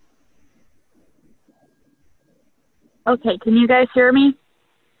 Okay, can you guys hear me?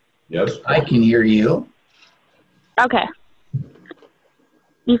 Yes. I can hear you. Okay.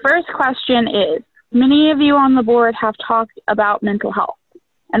 The first question is, many of you on the board have talked about mental health.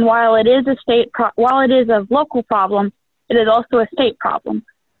 And while it is a local problem, it is also a state problem.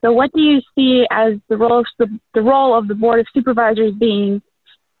 So what do you see as the role of the Board of Supervisors being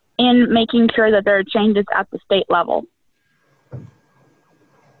in making sure that there are changes at the state level?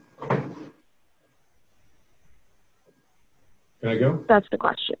 Can I go? That's the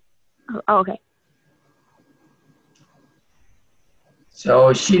question. Oh, okay.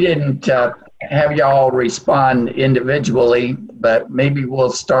 So she didn't have y'all respond individually, but maybe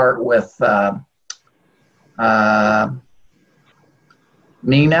we'll start with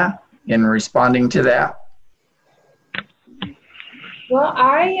Nina in responding to that. Well,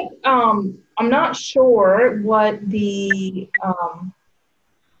 I'm not sure what the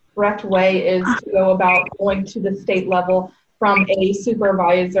correct way is to go about going to the state level from a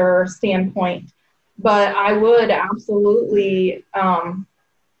supervisor standpoint, but I would absolutely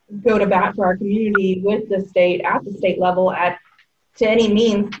go to bat for our community with the state at the state level to any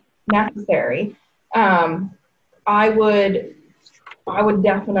means necessary. I would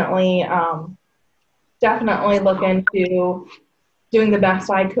definitely look into doing the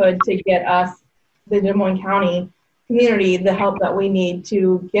best I could to get us, the Des Moines County community, the help that we need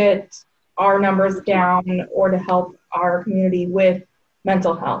to get our numbers down or to help our community with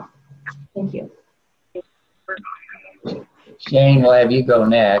mental health. Thank you. Shane, we'll have you go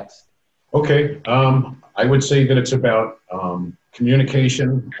next. Okay. I would say that it's about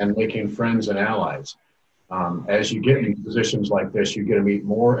communication and making friends and allies. As you get in positions like this, you get to meet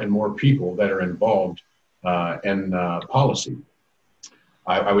more and more people that are involved in policy.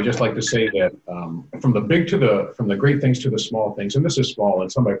 I would just like to say that from the great things to the small things, and this is small,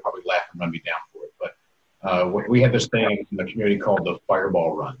 and somebody probably laugh and run me down for it, but we had this thing in the community called the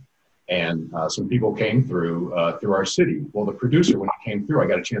Fireball Run, and some people came through our city. Well, the producer, when he came through, I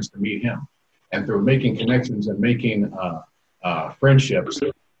got a chance to meet him, and through making connections and making friendships,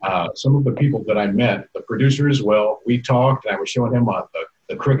 some of the people that I met, the producer as well, we talked, and I was showing him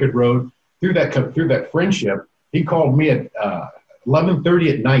the crooked road. Through that friendship, he called me at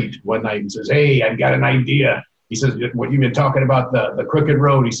 11:30 at night one night and says, "Hey, I've got an idea." He says, "What you've been talking about the crooked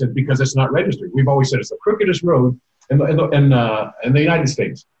road?" He said, "Because it's not registered. We've always said it's the crookedest road in the United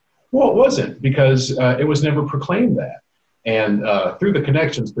States." Well, it wasn't, because it was never proclaimed that. And through the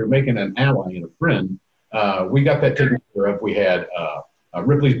connections, through making an ally and a friend, we got that taken care of. We had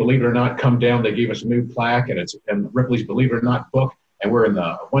Ripley's Believe It or Not come down. They gave us a new plaque, and it's in Ripley's Believe It or Not book. And we're in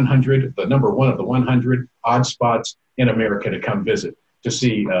the 100, the number one of the 100 odd spots in America to come visit, to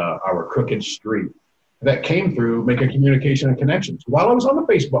see our crooked street. That came through making communication and connections. While I was on the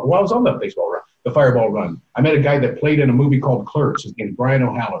Fireball Run, I met a guy that played in a movie called Clerks. His name is Brian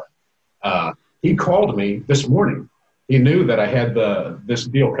O'Halloran. He called me this morning. He knew that I had this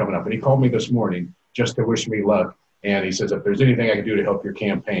deal coming up, and he called me this morning just to wish me luck. And he says, if there's anything I can do to help your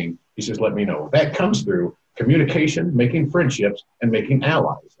campaign, he says, let me know. That comes through communication, making friendships, and making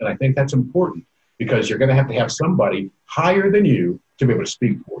allies. And I think that's important, because you're going to have somebody higher than you to be able to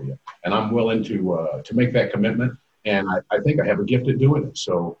speak for you. And I'm willing to make that commitment. And I think I have a gift at doing it.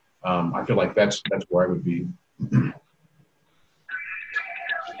 So I feel like that's where I would be.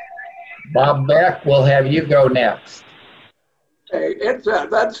 Bob Beck, we'll have you go next. Hey,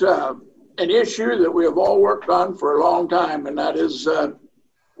 that's an issue that we have all worked on for a long time, and that is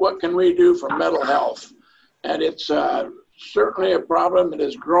what can we do for mental health? And it's certainly a problem that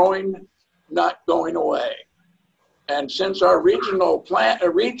is growing, not going away. And since our regional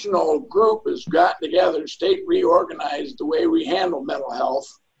group has gotten together, state reorganized the way we handle mental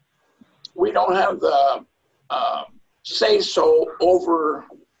health, we don't have the say-so over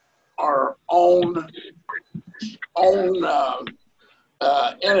our own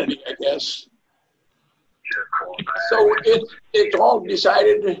entity, I guess. So it's all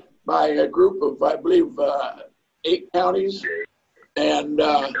decided by a group of, I believe, 8 counties, and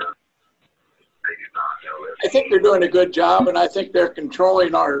I think they're doing a good job, and I think they're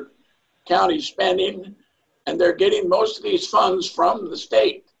controlling our county spending, and they're getting most of these funds from the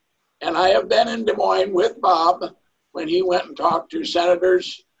state. And I have been in Des Moines with Bob when he went and talked to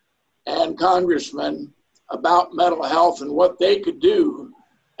senators and congressmen about mental health and what they could do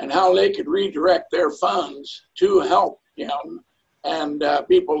and how they could redirect their funds to help him and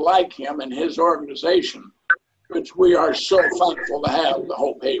people like him and his organization, which we are so thankful to have, the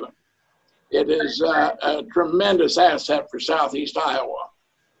Hope Haven. It is a tremendous asset for Southeast Iowa.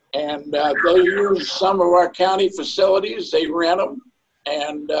 And they use some of our county facilities, they rent them,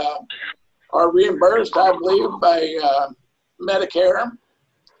 and are reimbursed, I believe, by Medicare.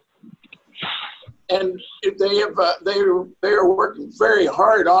 And they are working very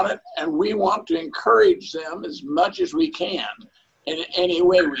hard on it, and we want to encourage them as much as we can in any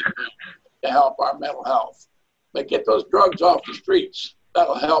way we can to help our mental health. But get those drugs off the streets.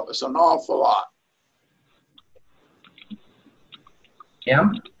 That'll help us an awful lot.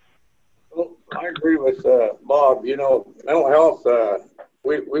 Kim? Well, I agree with Bob. You know, mental health,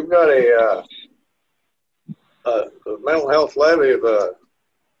 we've got a mental health levy of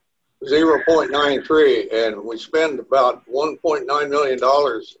 0.93, and we spend about $1.9 million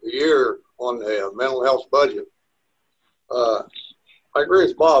a year on the mental health budget. I agree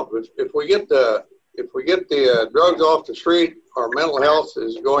with Bob. If we get the drugs off the street, our mental health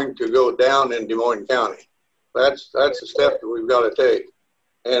is going to go down in Des Moines County. That's the step that we've got to take.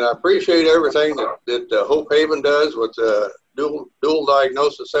 And I appreciate everything that Hope Haven does with the dual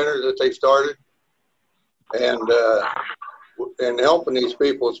diagnosis centers that they started, and helping these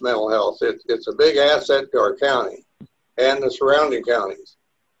people's mental health. It's a big asset to our county and the surrounding counties.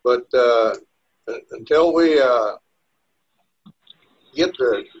 But until we get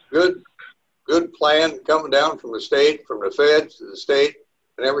the good plan coming down from the state, from the feds to the state,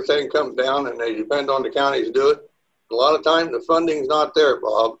 and everything comes down, and they depend on the counties to do it. A lot of times the funding's not there,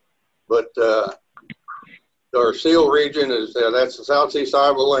 Bob, but our SEAL region is that's the Southeast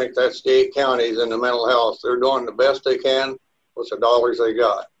Iowa Link. That's the 8 counties in the mental health. They're doing the best they can with the dollars they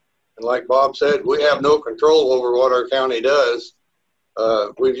got. And like Bob said, we have no control over what our county does.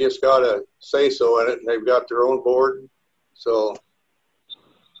 We've just got to say so in it, and they've got their own board. So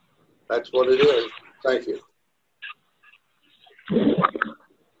that's what it is. Thank you.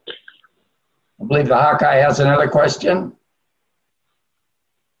 I believe the Hawkeye has another question.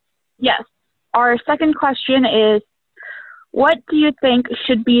 Yes. Our second question is, what do you think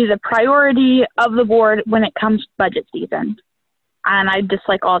should be the priority of the board when it comes to budget season? And I'd just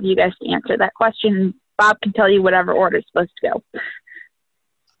like all of you guys to answer that question. Bob can tell you whatever order it's supposed to go.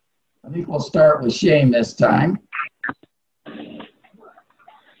 I think we'll start with Shane this time.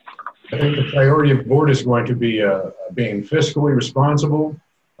 I think the priority of the board is going to be being fiscally responsible,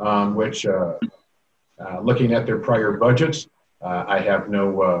 which looking at their prior budgets, I have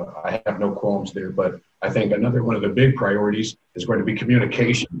no qualms there. But I think another one of the big priorities is going to be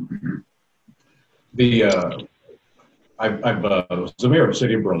communication. I was the mayor of the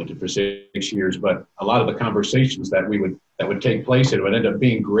city of Burlington for 6 years, but a lot of the conversations that would take place, it would end up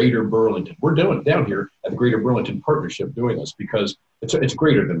being Greater Burlington. We're doing down here at the Greater Burlington Partnership doing this because it's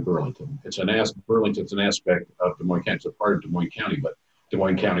greater than Burlington. Burlington's an aspect of Des Moines County. It's a part of Des Moines County, but Des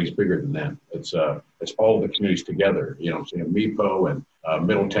Moines County is bigger than that. It's all the communities together. You know, Meepo and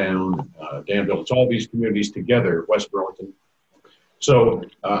Middletown, Danville. It's all these communities together, West Burlington. So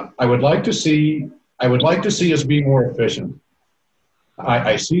I would like to see us be more efficient.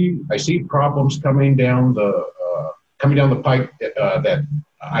 I see problems coming down the pipe that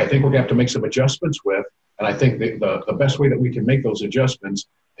I think we're going to have to make some adjustments with. And I think the best way that we can make those adjustments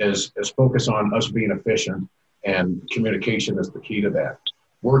is focus on us being efficient, and communication is the key to that.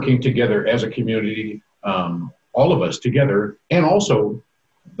 Working together as a community, all of us together, and also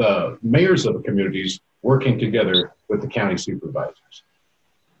the mayors of the communities working together with the county supervisors.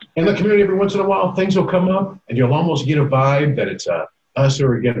 In the community, every once in a while, things will come up, and you'll almost get a vibe that it's us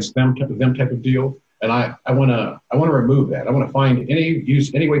or against them type of deal. And I want to remove that. I want to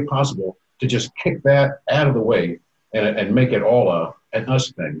use any way possible to just kick that out of the way and make it all an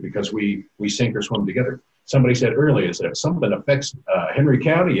us thing, because we sink or swim together. Somebody said earlier that if something affects Henry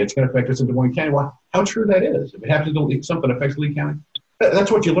County, it's going to affect us in Des Moines County. Well, how true that is. If it happens to something affects Lee County,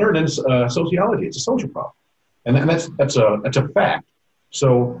 that's what you learn in sociology. It's a social problem, and that's a fact.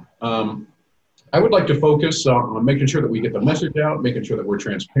 So I would like to focus on making sure that we get the message out, making sure that we're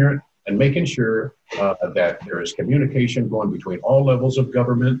transparent, and making sure that there is communication going between all levels of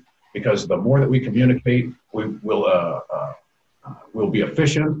government, because the more that we communicate, we'll be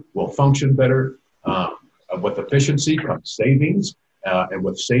efficient, we'll function better. With efficiency comes savings, and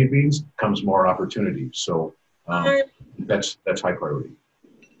with savings comes more opportunities. So that's high priority.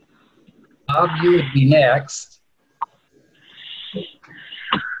 Bob, you would be next.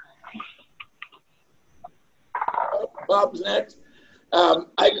 Bob's next.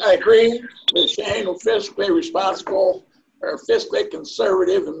 I agree with Shane. Fiscally responsible or fiscally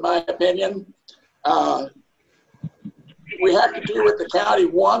conservative, in my opinion. We have to do what the county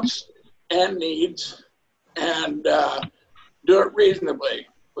wants and needs, and do it reasonably.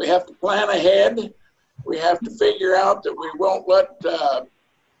 We have to plan ahead. We have to figure out that we won't let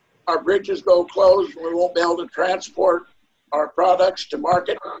our bridges go closed, and we won't be able to transport our products to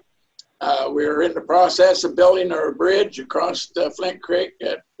market. We're in the process of building our bridge across the Flint Creek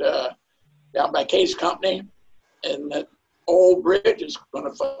down by Case Company, and that old bridge is going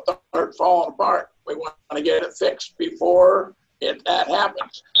to start falling apart. We want to get it fixed before that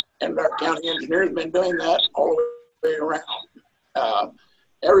happens, and our county engineer has been doing that all the way around.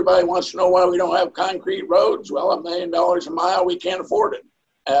 Everybody wants to know why we don't have concrete roads. Well, $1 million a mile, we can't afford it.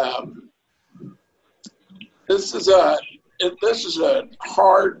 This is a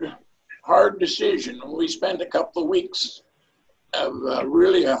hard decision. We spent a couple of weeks of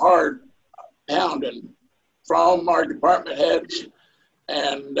really a hard pounding from our department heads,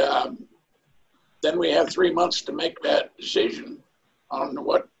 and then we have 3 months to make that decision on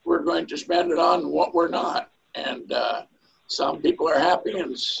what we're going to spend it on and what we're not. And some people are happy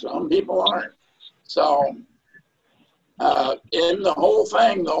and some people aren't. So in the whole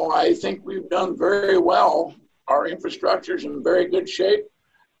thing, though, I think we've done very well. Our infrastructure's in very good shape.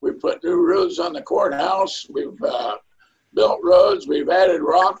 We've put new roofs on the courthouse. We've built roads. We've added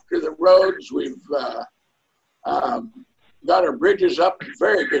rock to the roads. We've got our bridges up in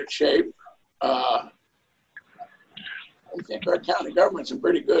very good shape. I think our county government's in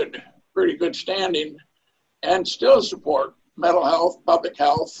pretty good standing, and still support mental health, public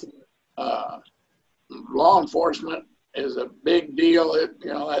health. Law enforcement is a big deal.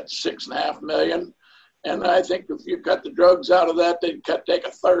 That's $6.5 million. And I think if you cut the drugs out of that, they'd take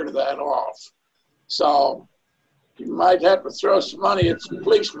a third of that off. So you might have to throw some money at some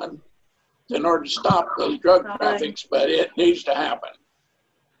policemen in order to stop those drug traffics, but it needs to happen.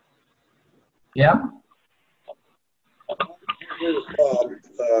 Yeah.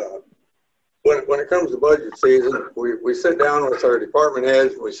 When it comes to budget season, we sit down with our department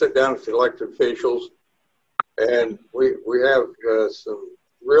heads, we sit down with the elected officials, and we have some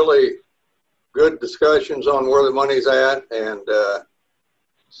really good discussions on where the money's at and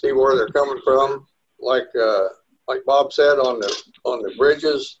see where they're coming from. Like Bob said on the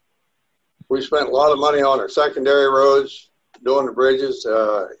bridges, we spent a lot of money on our secondary roads, doing the bridges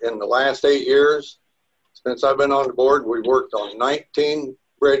in the last 8 years. Since I've been on the board, we've worked on 19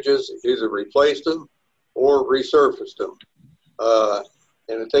 bridges, either replaced them or resurfaced them.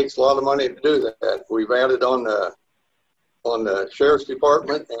 And it takes a lot of money to do that. We've added on the sheriff's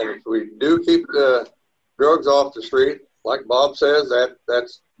department, and if we do keep the drugs off the street, like Bob says,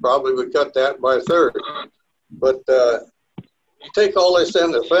 that's probably would cut that by a third. But you take all this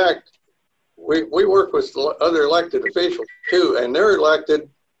into effect, we work with other elected officials too, and they're elected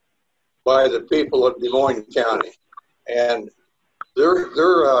by the people of Des Moines County, and they're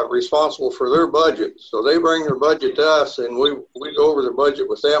responsible for their budget. So they bring their budget to us, and we go over the budget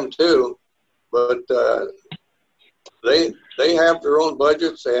with them too. But they have their own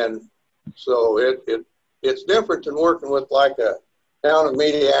budgets, and so it's different than working with like a town of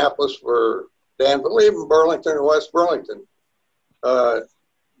Minneapolis or Danville, even Burlington or West Burlington.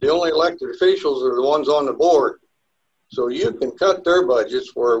 The only elected officials are the ones on the board. So you can cut their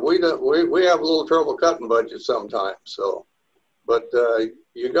budgets where we have a little trouble cutting budgets sometimes. So, but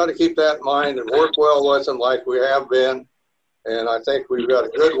you got to keep that in mind and work well with them like we have been. And I think we've got a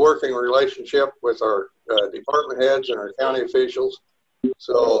good working relationship with our department heads and our county officials.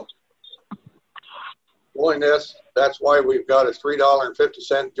 So doing this, that's why we've got a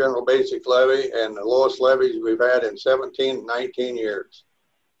 $3.50 general basic levy and the lowest levies we've had in 19 years.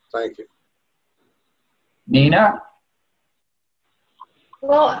 Thank you. Nina?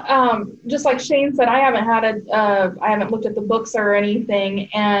 Well, just like Shane said, I haven't looked at the books or anything.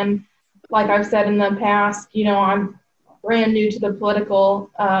 And like I've said in the past, I'm brand new to the political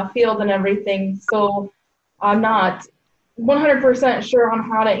field and everything. So I'm not 100% sure on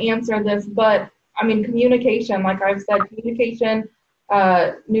how to answer this, but I mean, communication, like I've said, communication,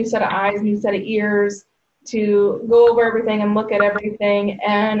 new set of eyes, new set of ears to go over everything and look at everything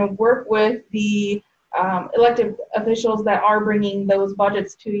and work with the elected officials that are bringing those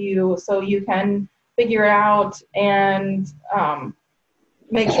budgets to you so you can figure out and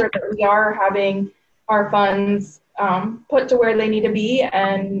make sure that we are having our funds put to where they need to be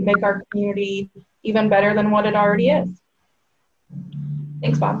and make our community even better than what it already is.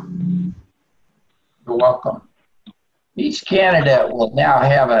 Thanks, Bob. You're welcome. Each candidate will now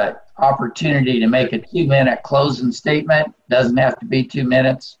have an opportunity to make a 2-minute closing statement. Doesn't have to be 2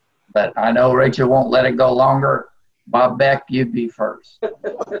 minutes, but I know Rachel won't let it go longer. Bob Beck, you'd be first.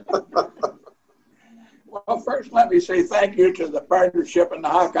 Well, first, let me say thank you to the partnership and the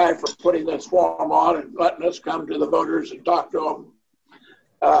Hawkeye for putting this forum on and letting us come to the voters and talk to them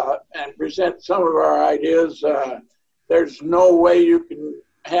and present some of our ideas. There's no way you can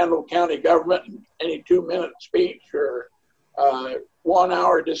handle county government in any 2-minute speech or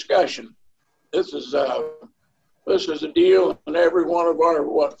 1-hour discussion. This is a deal, and every one of our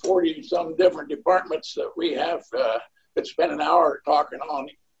 40-some different departments that we have could spend an hour talking on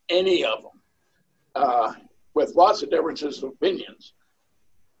any of them with lots of differences of opinions.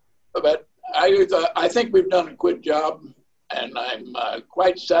 But I think we've done a good job, and I'm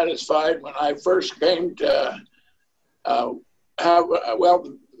quite satisfied. When I first came to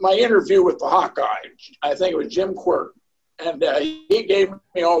my interview with the Hawkeye, I think it was Jim Quirk, and he gave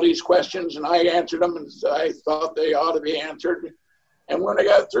me all these questions, and I answered them, and I thought they ought to be answered. And when I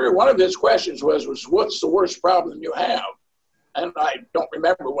got through, one of his questions was what's the worst problem you have? And I don't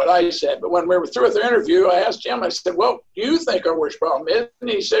remember what I said, but when we were through with the interview, I asked Jim, I said, well, do you think our worst problem is? And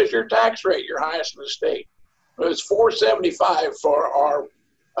he says, your tax rate, your highest in the state. It was $475 for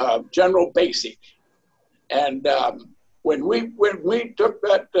our general basic. And when we took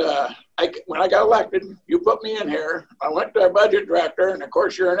that, when I got elected, you put me in here. I went to our budget director, and of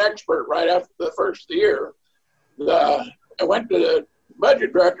course you're an expert right after the first of the year. I went to the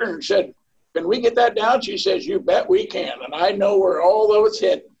budget director and said, can we get that down? She says, you bet we can. And I know where all those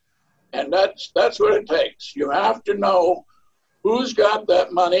hidden. And that's what it takes. You have to know who's got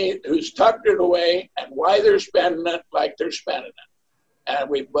that money, who's tucked it away, and why they're spending it like they're spending it. And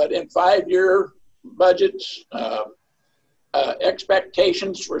we put in 5-year budgets,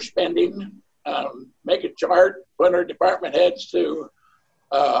 expectations for spending, make a chart, put our department heads to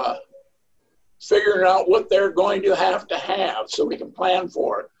figuring out what they're going to have so we can plan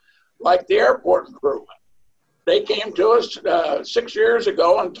for it. Like the airport improvement. They came to us 6 years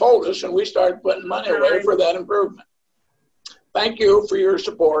ago and told us, and we started putting money away for that improvement. thank you for your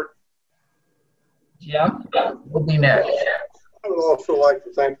support. Jim, we'll be next. I would also like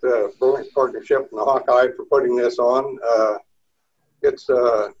to thank the Burlington Partnership and the Hawkeye for putting this on. It's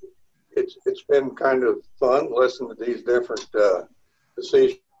been kind of fun listening to these different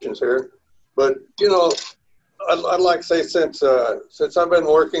decisions here. But you know, I'd like to say since I've been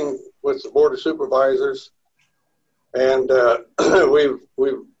working with the Board of Supervisors, and we've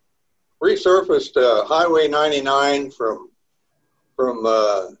resurfaced Highway 99 from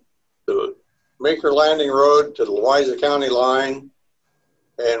the Maker Landing Road to the Louisa County line,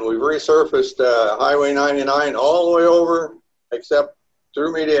 and we've resurfaced Highway 99 all the way over, except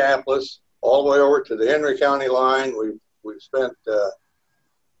through Mediapolis, all the way over to the Henry County line. We've spent a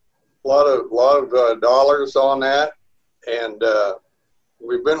lot of dollars on that, and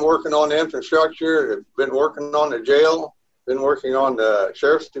we've been working on the infrastructure, been working on the jail, been working on the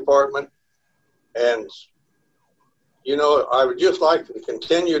Sheriff's Department, and you know, I would just like to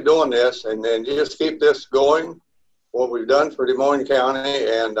continue doing this and then just keep this going, what we've done for Des Moines County,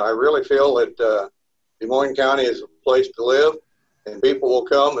 and I really feel that Des Moines County is a place to live, and people will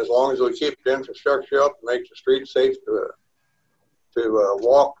come as long as we keep the infrastructure up and make the streets safe to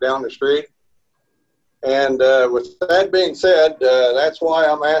walk down the street. And with that being said, that's why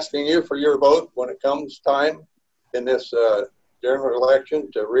I'm asking you for your vote when it comes time in this general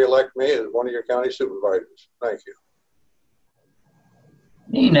election to re-elect me as one of your county supervisors. Thank you.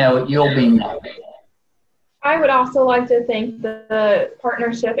 Nina, you'll be next. I would also like to thank the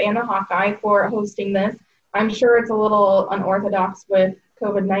partnership and the Hawkeye for hosting this. I'm sure it's a little unorthodox with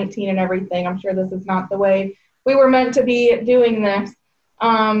COVID-19 and everything. I'm sure this is not the way we were meant to be doing this.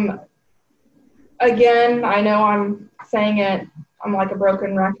 Again, I know I'm saying it, I'm like a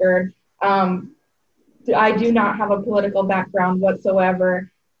broken record. I do not have a political background whatsoever,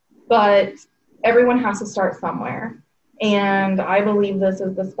 but everyone has to start somewhere. And I believe this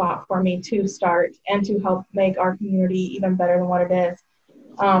is the spot for me to start and to help make our community even better than what it is.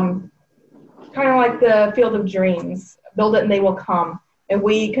 Kind of like the Field of Dreams, build it and they will come. If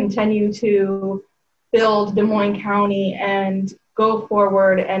we continue to build Des Moines County and go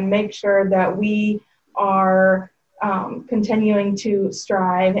forward and make sure that we are continuing to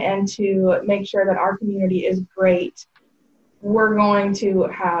strive and to make sure that our community is great, we're going to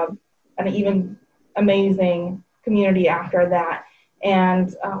have an even amazing community after that.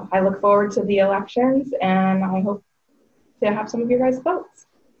 And I look forward to the elections, and I hope to have some of your guys' votes.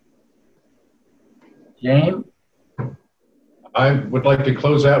 James? I would like to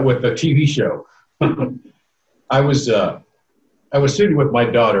close out with a TV show. I was sitting with my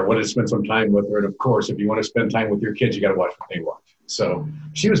daughter, wanted to spend some time with her, and of course, if you want to spend time with your kids, you got to watch what they watch. So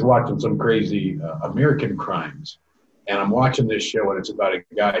she was watching some crazy American crimes, and I'm watching this show, and it's about a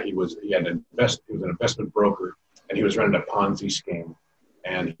guy. He was an investment broker, and he was running a Ponzi scheme,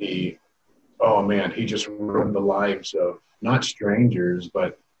 and he just ruined the lives of not strangers,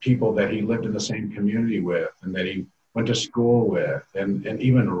 but people that he lived in the same community with, and that he went to school with, and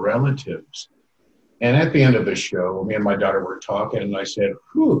even relatives. And at the end of the show, me and my daughter were talking, and I said,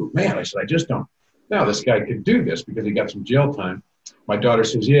 I just don't know this guy could do this because he got some jail time. My daughter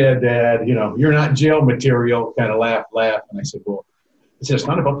says, yeah, Dad, you're not jail material, kind of laugh. And I said, well, it's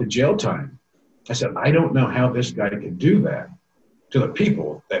not about the jail time. I said, I don't know how this guy could do that to the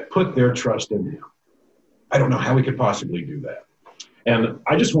people that put their trust in him. I don't know how he could possibly do that. And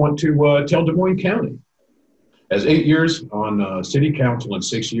I just want to tell Des Moines County, as 8 years on city council and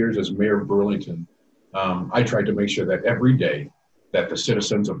 6 years as mayor of Burlington, I tried to make sure that every day that the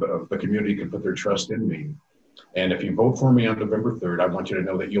citizens of the community can put their trust in me. And if you vote for me on November 3rd, I want you to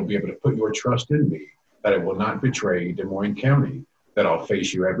know that you'll be able to put your trust in me, that I will not betray Des Moines County, that I'll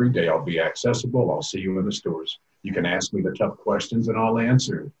face you every day. I'll be accessible. I'll see you in the stores. You can ask me the tough questions and I'll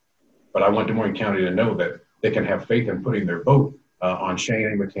answer. But I want Des Moines County to know that they can have faith in putting their vote on Shane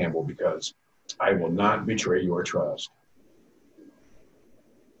and McCampbell, because I will not betray your trust.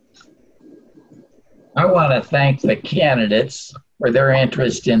 I want to thank the candidates for their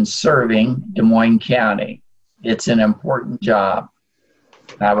interest in serving Des Moines County. It's an important job.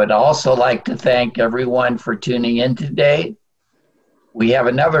 I would also like to thank everyone for tuning in today. We have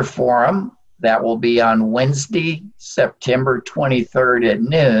another forum that will be on Wednesday, September 23rd at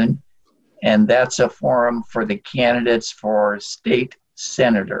noon, and that's a forum for the candidates for state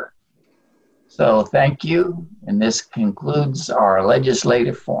senator. So thank you, and this concludes our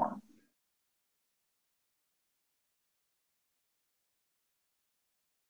legislative forum.